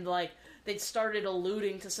empire, and, like, they'd started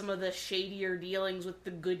alluding to some of the shadier dealings with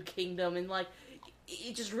the Good Kingdom, and, like,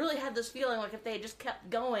 it just really had this feeling like if they had just kept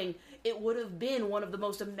going, it would have been one of the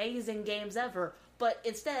most amazing games ever. But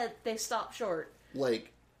instead, they stopped short.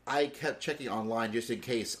 Like, I kept checking online just in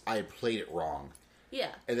case I played it wrong.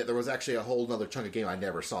 Yeah. And that there was actually a whole other chunk of game I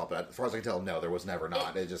never saw, but as far as I can tell, no, there was never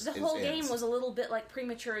not. The whole game was a little bit like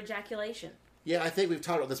premature ejaculation. Yeah, I think we've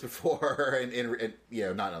talked about this before, and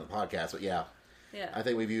not on the podcast, but yeah. Yeah. I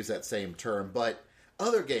think we've used that same term. But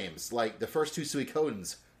other games, like the first two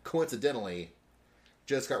Suikoden's, coincidentally,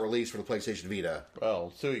 just got released for the PlayStation Vita.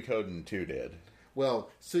 Well, Suikoden 2 did. Well,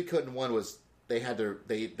 Suikoden 1 was, they had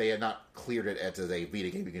not cleared it as a Vita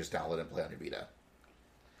game. You can just download it and play on your Vita.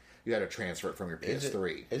 You had to transfer it from your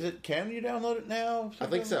PS3. Can you download it now? I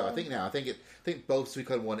think so. I think both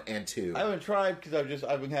Suikoden 1 and 2. I haven't tried because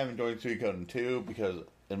I've been having enjoyed Suikoden 2 because,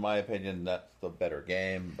 in my opinion, that's the better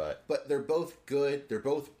game. But they're both good. They're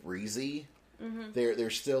both breezy. Mm-hmm. They're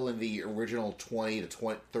still in the original 20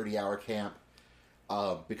 to 30 hour camp.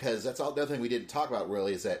 Because that's all. The other thing we didn't talk about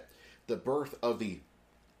really is that the birth of the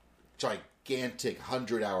gigantic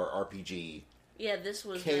 100-hour RPG. Yeah, this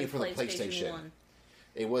was came from the PlayStation 1.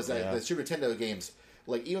 It was the Super Nintendo games.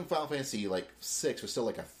 Like even Final Fantasy 6 was still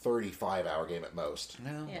like a 35-hour game at most.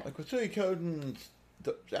 No, like with Suikoden,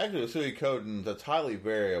 actually with Suikoden, that's highly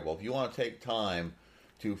variable. If you want to take time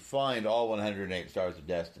to find all 108 Stars of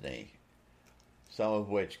Destiny, some of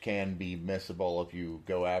which can be missable if you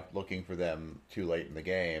go out looking for them too late in the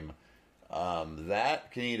game,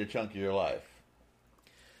 that can eat a chunk of your life.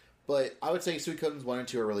 But I would say Suikodens 1 and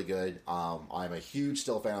 2 are really good. I'm a huge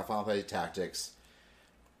still fan of Final Fantasy Tactics.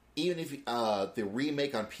 Even if the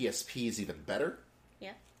remake on PSP is even better.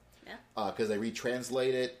 Yeah. Because they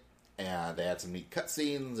retranslate it, and they had some neat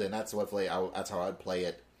cutscenes, and that's how I'd play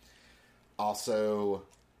it. Also,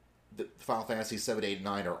 the Final Fantasy 7, 8, and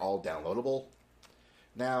 9 are all downloadable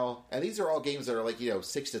now, and these are all games that are like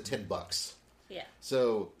 $6 to $10. Yeah.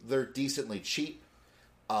 So they're decently cheap.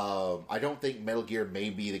 I don't think Metal Gear may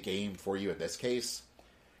be the game for you in this case,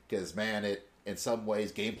 because man, it in some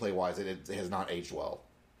ways, gameplay wise, it has not aged well.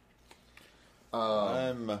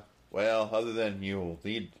 Other than you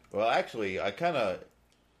need. Well, actually,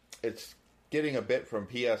 it's getting a bit from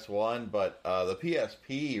PS1, but the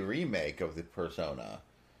PSP remake of the Persona.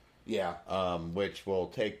 Yeah. Which will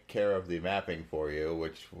take care of the mapping for you,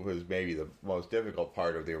 which was maybe the most difficult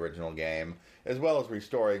part of the original game, as well as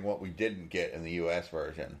restoring what we didn't get in the US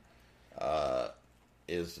version,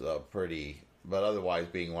 is pretty, but otherwise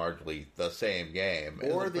being largely the same game.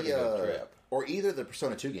 Or the good trip. Or either the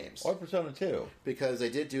Persona 2 games. Or Persona 2. Because they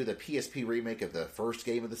did do the PSP remake of the first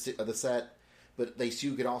game of the set, but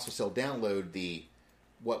you could also still download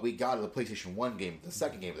what we got of the PlayStation 1 game, the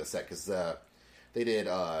second game of the set, because they did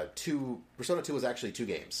Persona 2 was actually 2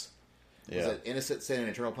 games. Yeah. Was it Innocent Sin and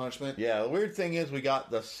Eternal Punishment? Yeah, the weird thing is we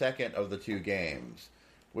got the second of the 2 games,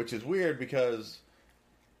 which is weird because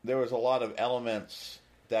there was a lot of elements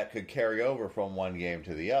that could carry over from one game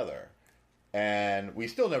to the other. And we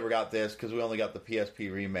still never got this because we only got the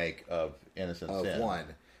PSP remake of Innocent Sin. Of 1.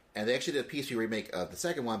 And they actually did a PSP remake of the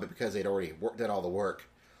second one, but because they'd already did all the work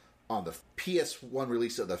on the PS1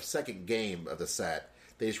 release of the second game of the set,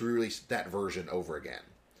 they just re-released that version over again.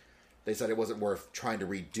 They said it wasn't worth trying to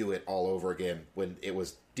redo it all over again when it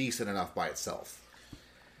was decent enough by itself.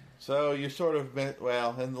 So you sort of, at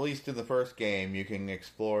least in the first game, you can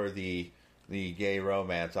explore the gay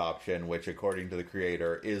romance option, which, according to the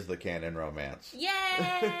creator, is the canon romance.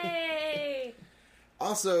 Yay!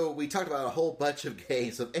 Also, we talked about a whole bunch of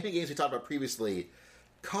games. So any games we talked about previously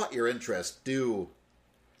caught your interest, do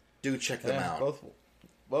check them out.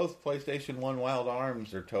 Both PlayStation 1 Wild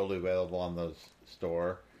Arms are totally available on the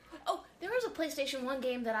store. Oh, there was a PlayStation 1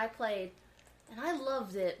 game that I played and I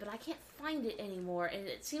loved it, but I can't find it anymore, and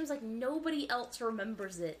it seems like nobody else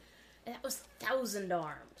remembers it. And that was Thousand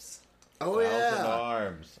Arms. Oh, Thousand yeah.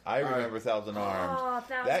 Arms. I remember Thousand Arms. Oh,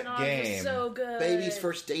 Thousand That Arms game. was so good. Baby's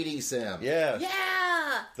first dating sim. Yes.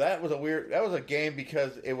 Yeah! That was a game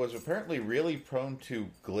because it was apparently really prone to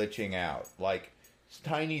glitching out. Like,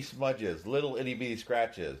 tiny smudges, little itty bitty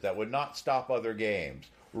scratches that would not stop other games.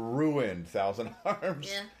 Ruined Thousand Arms.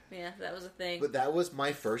 Yeah, that was a thing. But that was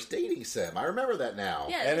my first dating sim. I remember that now.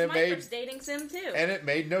 Yeah, And it it was my made- first dating sim, too. And it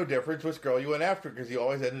made no difference which girl you went after because you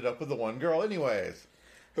always ended up with the one girl anyways.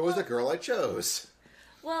 Who was the girl I chose?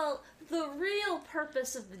 Well, the real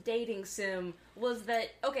purpose of the dating sim was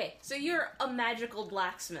that, okay, so you're a magical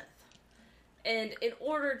blacksmith. And in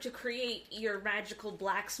order to create your magical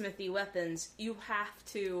blacksmithy weapons, you have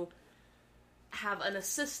to have an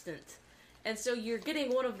assistant. And so you're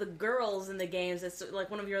getting one of the girls in the games, that's like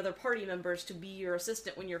one of your other party members, to be your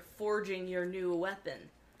assistant when you're forging your new weapon.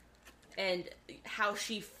 And how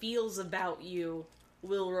she feels about you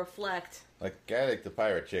will reflect... Like Gaddick, the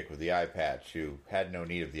pirate chick with the eye patch, who had no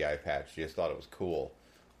need of the eye patch, she just thought it was cool.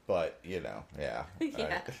 But, yeah. Yeah.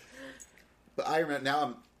 But I remember now.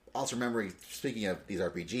 I'm also remembering. Speaking of these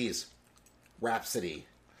RPGs, Rhapsody,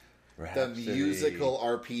 the musical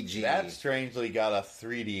RPG. That strangely got a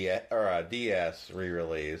 3D or a DS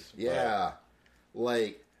re-release. Yeah,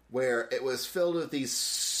 like where it was filled with these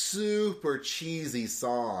super cheesy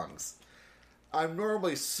songs. I'm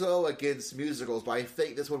normally so against musicals, but I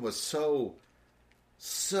think this one was so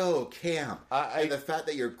camp. And the fact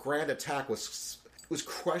that your grand attack was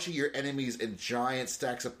crushing your enemies in giant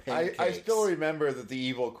stacks of pancakes. I still remember that the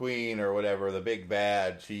evil queen or whatever, the big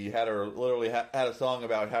bad, she had had a song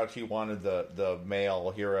about how she wanted the male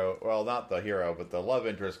hero, well, not the hero, but the love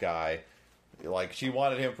interest guy. Like, she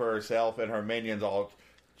wanted him for herself, and her minions all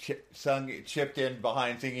chipped in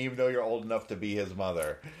behind singing, even though you're old enough to be his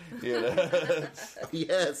mother. You know?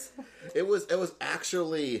 Yes, it was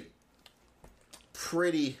actually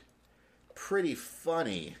pretty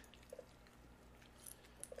funny.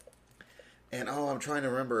 And I'm trying to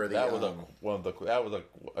remember the. That was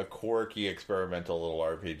a quirky experimental little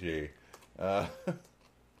RPG.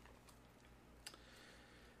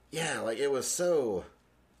 Yeah, like it was so.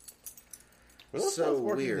 Were those So both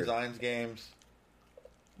Working weird. Designs games?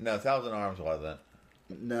 No, Thousand Arms wasn't.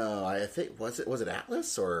 No, I think was it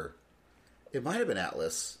Atlas or it might have been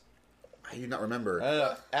Atlas. I do not remember.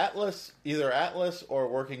 Either Atlas or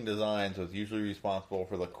Working Designs was usually responsible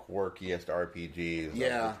for the quirkiest RPGs of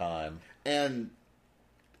the time. And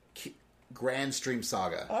Grand Stream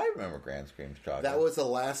Saga. I remember Grand Stream Saga. That was the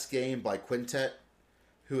last game by Quintet,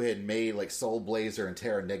 who had made like Soul Blazer and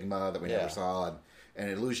Terra Enigma that we never saw, and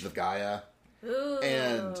Illusion of Gaia. Ooh.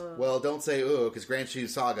 And, well, don't say ooh, because Grand Stream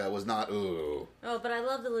Saga was not ooh. Oh, but I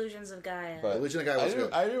loved Illusions of Gaia. But Illusion of Gaia was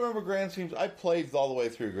good. I do remember Grand Stream. I played all the way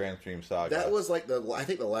through Grand Stream Saga. That was like I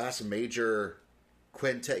think the last major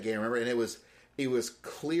Quintet game, remember? And it was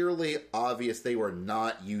clearly obvious they were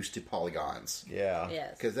not used to polygons. Yeah.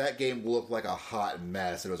 Yes. Because that game looked like a hot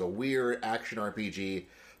mess. It was a weird action RPG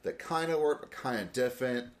that kind of worked, but kind of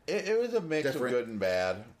different. It was a mix Different. of good and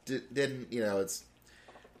bad. Didn't, it's...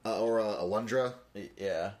 or Alundra,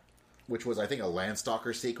 Yeah. which was, I think, a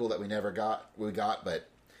Landstalker sequel that we got, but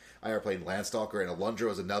I never played Landstalker, and Alundra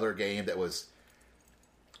was another game that was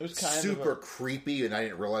It was kind super of creepy, and I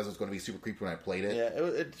didn't realize it was going to be super creepy when I played it. Yeah,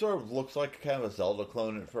 it sort of looks like kind of a Zelda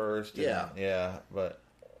clone at first. Yeah. Yeah, but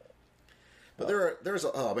there's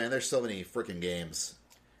so many freaking games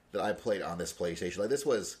that I played on this PlayStation. Like this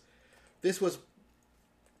was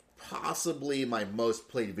possibly my most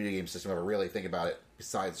played video game system ever. Really think about it.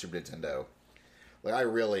 Besides Super Nintendo, like I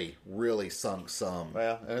really sunk some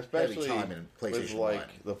and especially heavy time in with PlayStation like 1.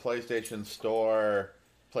 the PlayStation Store,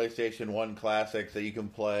 PlayStation 1 classics that you can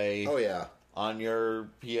play Oh yeah. on your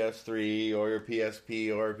PS3 or your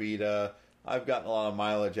PSP or Vita. I've gotten a lot of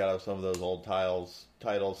mileage out of some of those old titles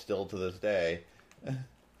still to this day.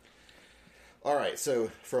 All right, so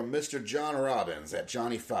from Mr. John Robbins at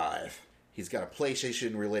Johnny5, he's got a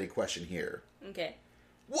PlayStation-related question here. Okay.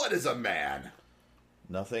 What is a man?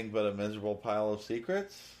 Nothing but a miserable pile of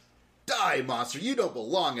secrets? Die, monster! You don't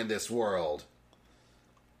belong in this world!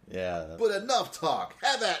 Yeah. But enough talk!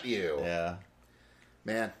 Have at you! Yeah.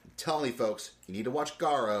 Man, tell me, folks, you need to watch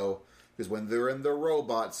Garo, because when they're in their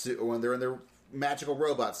robot suit, or when they're in their magical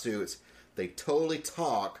robot suits, they totally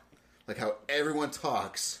talk like how everyone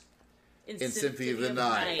talks in Symphony of the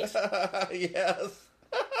Night. Yes.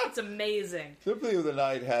 It's amazing. Symphony of the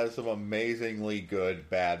Night has some amazingly good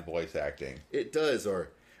bad voice acting. It does, or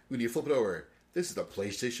when you flip it over, this is the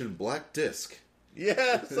PlayStation Black Disc.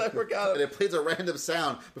 Yes, I forgot. And it plays a random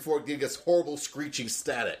sound before it gets horrible screeching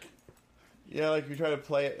static. Yeah, like if you try to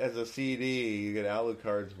play it as a CD, you get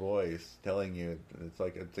Alucard's voice telling you it's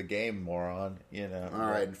like it's a game, moron. You know. All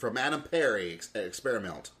right, and from Adam Perry,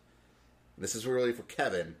 Experiment. This is really for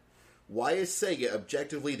Kevin. Why is Sega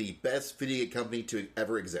objectively the best video game company to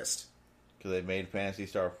ever exist? Because they made Phantasy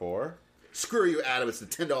Star 4. Screw you, Adam. It's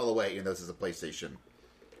Nintendo all the way, even though this is a PlayStation.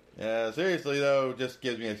 Yeah, seriously though, just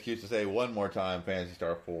gives me an excuse to say one more time, Phantasy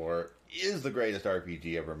Star 4 is the greatest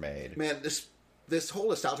RPG ever made. Man, this whole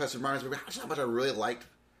nostalgia test reminds me of how much I really liked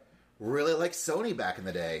Sony back in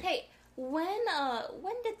the day. Hey, when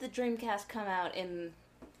did the Dreamcast come out in?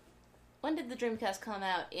 When did the Dreamcast come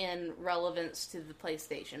out in relevance to the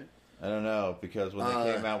PlayStation? I don't know, because when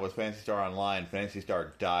they came out with Phantasy Star Online, Phantasy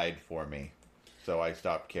Star died for me, so I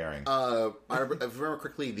stopped caring. If I remember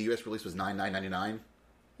correctly, the US release was $99.99.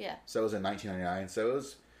 Yeah. So it was in 1999. So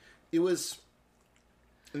it was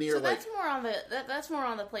near So like that's more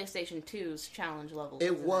on the PlayStation 2's challenge level.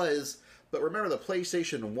 it was. But remember, the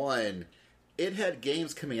PlayStation 1, it had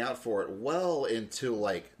games coming out for it well into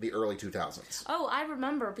like the early 2000s. Oh, I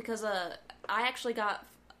remember because I actually got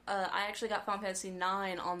Final Fantasy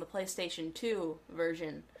 9 on the PlayStation 2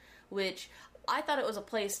 version, which I thought it was a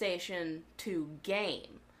PlayStation 2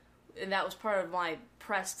 game. And that was part of my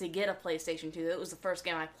press to get a PlayStation 2. It was the first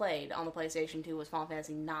game I played on the PlayStation 2 was Final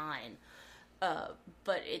Fantasy 9.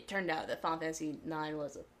 But it turned out that Final Fantasy 9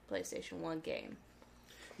 was a PlayStation 1 game.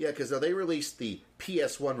 Yeah, because they released the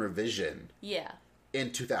PS1 revision Yeah.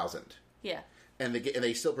 in 2000. Yeah. And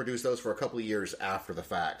they still produced those for a couple of years after the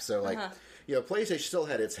fact. So, like, PlayStation still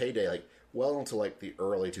had its heyday, like, well into, like, the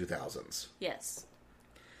early 2000s. Yes.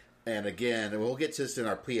 And again, and we'll get to this in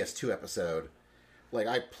our PS2 episode. Like,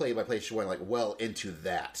 I played my PlayStation 1, like, well into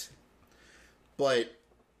that. But,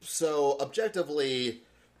 so, objectively,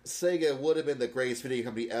 Sega would have been the greatest video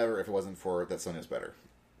company ever if it wasn't for that Sony was better.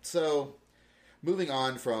 So, moving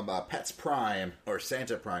on from Pets Prime, or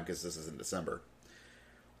Santa Prime, because this is in December.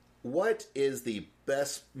 What is the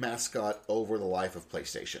best mascot over the life of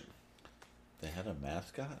PlayStation? They had a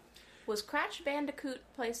mascot? Was Crash Bandicoot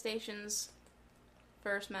PlayStation's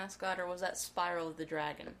first mascot, or was that Spyro the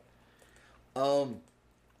Dragon?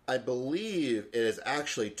 I believe it is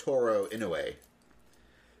actually Toro Inoue,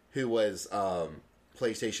 who was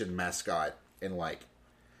PlayStation mascot in like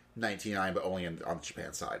 1999, but only on the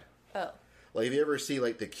Japan side. Oh. Like, have you ever see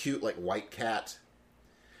like the cute like white cat,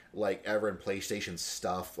 like ever in PlayStation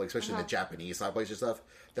stuff, like especially in the Japanese side PlayStation stuff?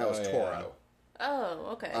 That was Toro. Oh,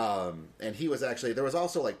 okay. And he was actually, there was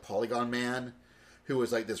also like Polygon Man, who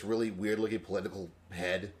was like this really weird looking political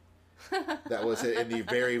head. That was in the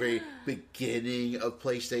very, very beginning of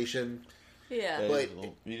PlayStation. yeah. But-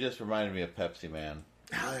 You just reminded me of Pepsi Man.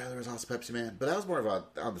 Oh, yeah, there was also Pepsi Man. But that was more of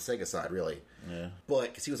on the Sega side, really. Yeah. But,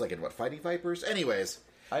 because he was like in, Fighting Vipers? Anyways.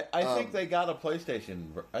 I think they got a PlayStation.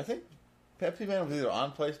 I think Pepsi Man was either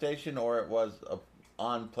on PlayStation or it was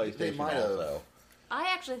on PlayStation might have. also.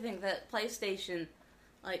 I actually think that PlayStation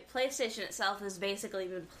itself has basically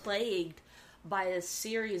been plagued by a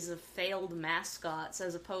series of failed mascots,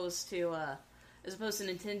 as opposed to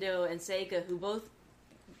Nintendo and Sega, who both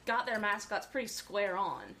got their mascots pretty square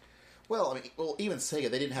on. Well, even Sega,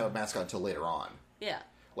 they didn't have a mascot until later on. Yeah.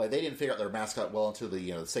 Like, they didn't figure out their mascot well into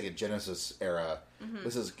the the Sega Genesis era. Mm-hmm.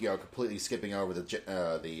 This is completely skipping over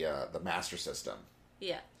the Master System.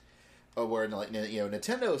 Yeah. Where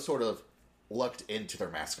Nintendo sort of lucked into their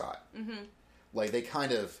mascot. Mm-hmm. Like, they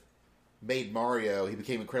kind of made Mario. He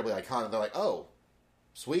became incredibly iconic. They're like, oh,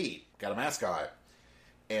 sweet, got a mascot,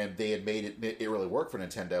 and they had made it really work for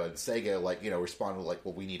Nintendo. And Sega responded like,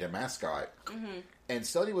 well, we need a mascot. Mm-hmm. And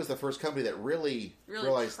Sony was the first company that really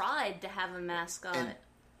realized tried to have a mascot. And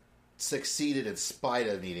succeeded in spite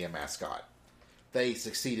of needing a mascot. They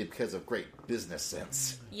succeeded because of great business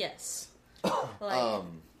sense. Yes.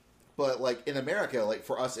 But like in America, like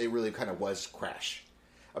for us, it really kind of was Crash.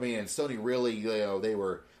 I mean, and Sony really, they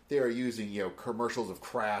were using commercials of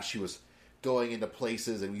Crash. He was going into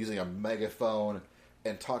places and using a megaphone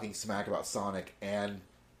and talking smack about Sonic and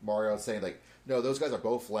Mario, saying like, no, those guys are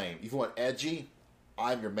both lame. If you want edgy,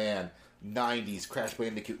 I'm your man. 90s Crash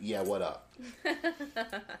Bandicoot, yeah, what up?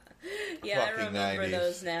 Yeah, I remember 90s.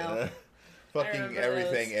 Those now. Fucking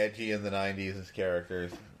everything those. edgy in the 90s as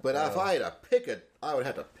characters. But if I had to pick I would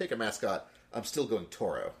have to pick a mascot. I'm still going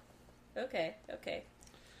Toro. Okay.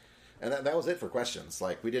 And that was it for questions.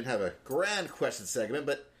 Like, we didn't have a grand question segment,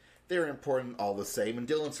 but they're important all the same. And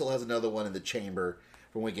Dylan still has another one in the chamber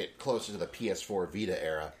when we get closer to the PS4 Vita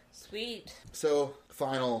era. Sweet. So,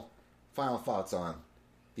 final thoughts on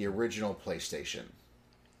the original PlayStation.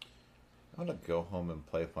 I'm gonna go home and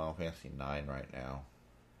play Final Fantasy IX right now.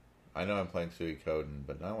 I know I'm playing Suikoden,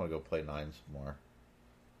 but I want to go play 9 some more.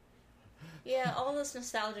 Yeah, all this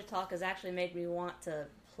nostalgia talk has actually made me want to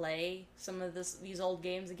play some of these old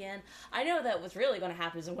games again. I know that what's really going to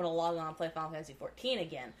happen is I'm going to log on and play Final Fantasy 14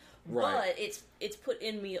 again. Right. But it's put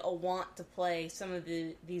in me a want to play some of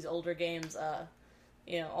these older games. All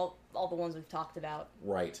the ones we've talked about.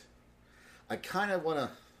 Right. I kind of want to.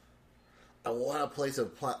 I want to play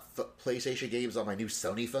some PlayStation games on my new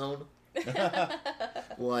Sony phone.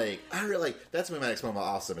 Like, I really. That's my next moment.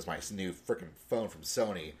 Awesome is my new freaking phone from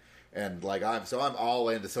Sony, and like I'm all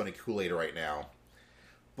into Sony Kool-Aid right now.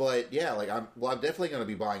 But yeah, like I'm definitely going to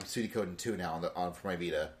be buying Suikoden 2 now for my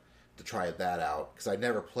Vita to try that out because I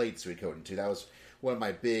never played Suikoden 2. That was one of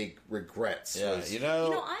my big regrets. Yeah, was,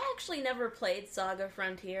 I actually never played Saga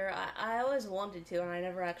Frontier. I always wanted to, and I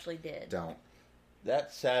never actually did. Don't.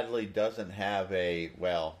 That sadly doesn't have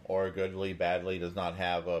or goodly, badly does not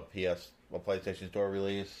have a PlayStation Store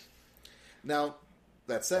release. Now,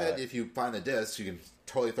 that said, if you find the discs, you can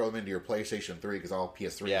totally throw them into your PlayStation 3 because all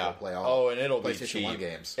PS3 will play all and it'll be PlayStation cheap. 1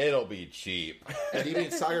 games. It'll be cheap. And do you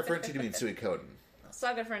mean Saga Frontier? Do you mean Suikoden?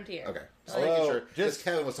 Saga Frontier. Okay, just Although, making sure. just- Just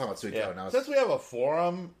Kevin was talking about Suikoden. Yeah. Since we have a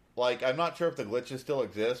forum, I'm not sure if the glitches still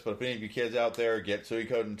exist, but if any of you kids out there get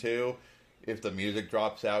Suikoden 2, if the music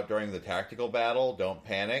drops out during the tactical battle, don't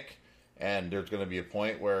panic. And there's going to be a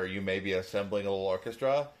point where you may be assembling a little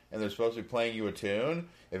orchestra, and they're supposed to be playing you a tune.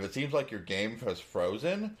 If it seems like your game has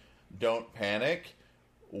frozen, don't panic.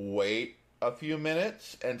 Wait a few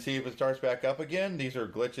minutes and see if it starts back up again. These are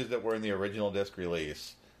glitches that were in the original disc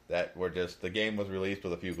release. That were just, the game was released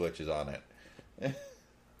with a few glitches on it.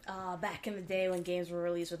 Back in the day when games were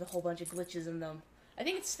released with a whole bunch of glitches in them. I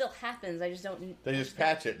think it still happens. I just don't. They just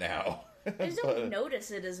patch it now. I just don't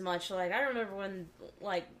notice it as much. Like, I remember when,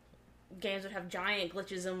 games would have giant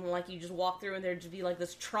glitches and, you just walk through and there'd just be,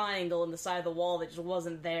 this triangle in the side of the wall that just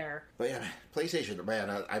wasn't there. But yeah, PlayStation, man,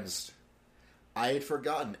 I had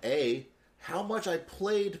forgotten, how much I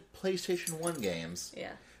played PlayStation 1 games.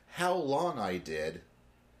 Yeah. How long I did.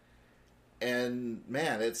 And,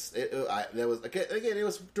 man, it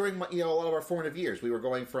was during, a lot of our formative years. We were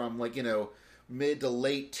going from, mid to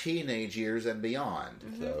late teenage years and beyond.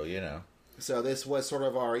 So, So this was sort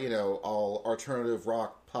of our, all alternative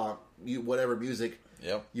rock, pop, whatever music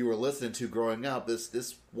you were listening to growing up.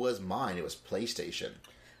 This was mine. It was PlayStation.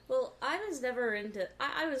 Well, I was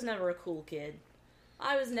never a cool kid.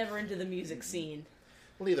 I was never into the music scene.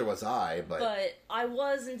 Well, neither was I, but I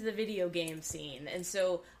was into the video game scene, and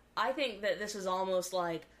so I think that this is almost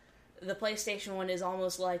like the PlayStation one is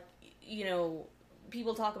almost like,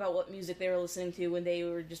 people talk about what music they were listening to when they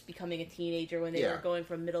were just becoming a teenager, when they were going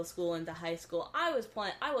from middle school into high school. I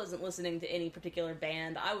wasn't listening to any particular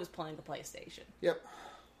band. I was playing the PlayStation. Yep.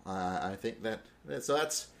 I think so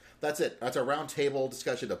that's it. That's our round table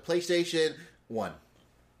discussion of PlayStation 1.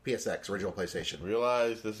 PSX, original PlayStation.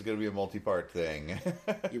 Realize this is going to be a multi-part thing.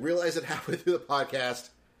 You realize it halfway through the podcast.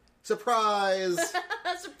 Surprise!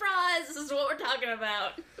 Surprise! This is what we're talking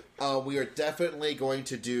about. We are definitely going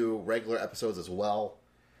to do regular episodes as well.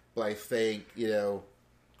 But I think,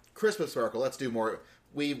 Christmas Miracle, let's do more.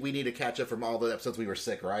 We need to catch up from all the episodes we were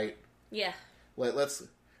sick, right? Yeah. Let's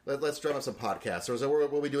drum up some podcasts. So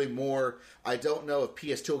we'll be doing more. I don't know if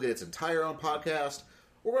PS2 will get its entire own podcast.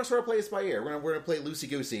 We're going to sort of play this by ear. We're going to play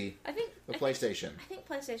loosey-goosey with PlayStation. I think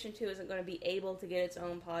PlayStation 2 isn't going to be able to get its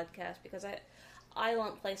own podcast because I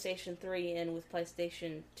lump PlayStation 3 in with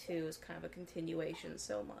PlayStation 2 as kind of a continuation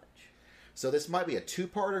so much. So this might be a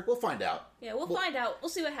two-parter. We'll find out. Yeah, we'll find out. We'll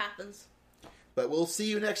see what happens. But we'll see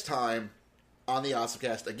you next time on the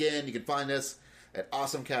AwesomeCast. Again, you can find us at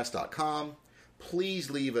awesomecast.com.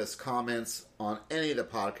 Please leave us comments on any of the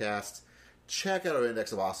podcasts. Check out our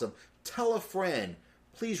Index of Awesome. Tell a friend.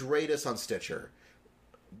 Please rate us on Stitcher.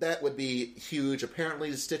 That would be huge.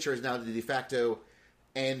 Apparently, Stitcher is now the de facto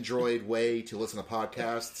Android way to listen to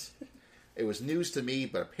podcasts. It was news to me,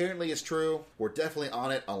 but apparently it's true. We're definitely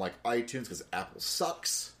on it, unlike iTunes, because Apple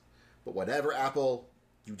sucks. But whatever, Apple,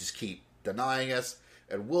 you just keep denying us,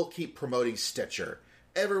 and we'll keep promoting Stitcher.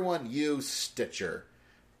 Everyone use Stitcher.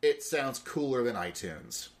 It sounds cooler than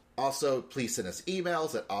iTunes. Also, please send us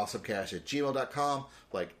emails at awesomecast@gmail.com,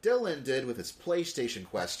 like Dylan did with his PlayStation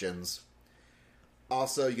questions.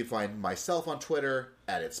 Also, you can find myself on Twitter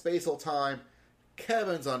at @SpaceOldTime.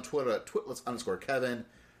 Kevin's on Twitter at Twitless_Kevin.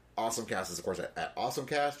 AwesomeCast is, of course, at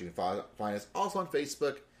AwesomeCast. You can find us also on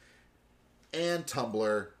Facebook and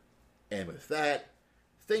Tumblr. And with that,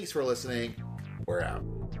 thanks for listening. We're out.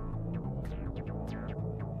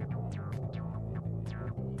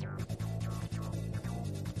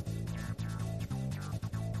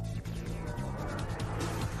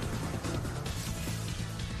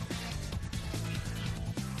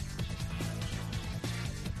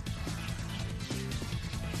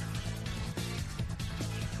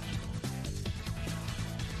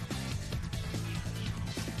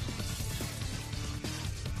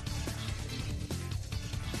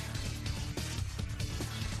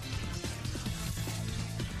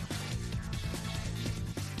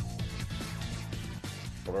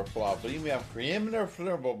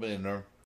 Problemer.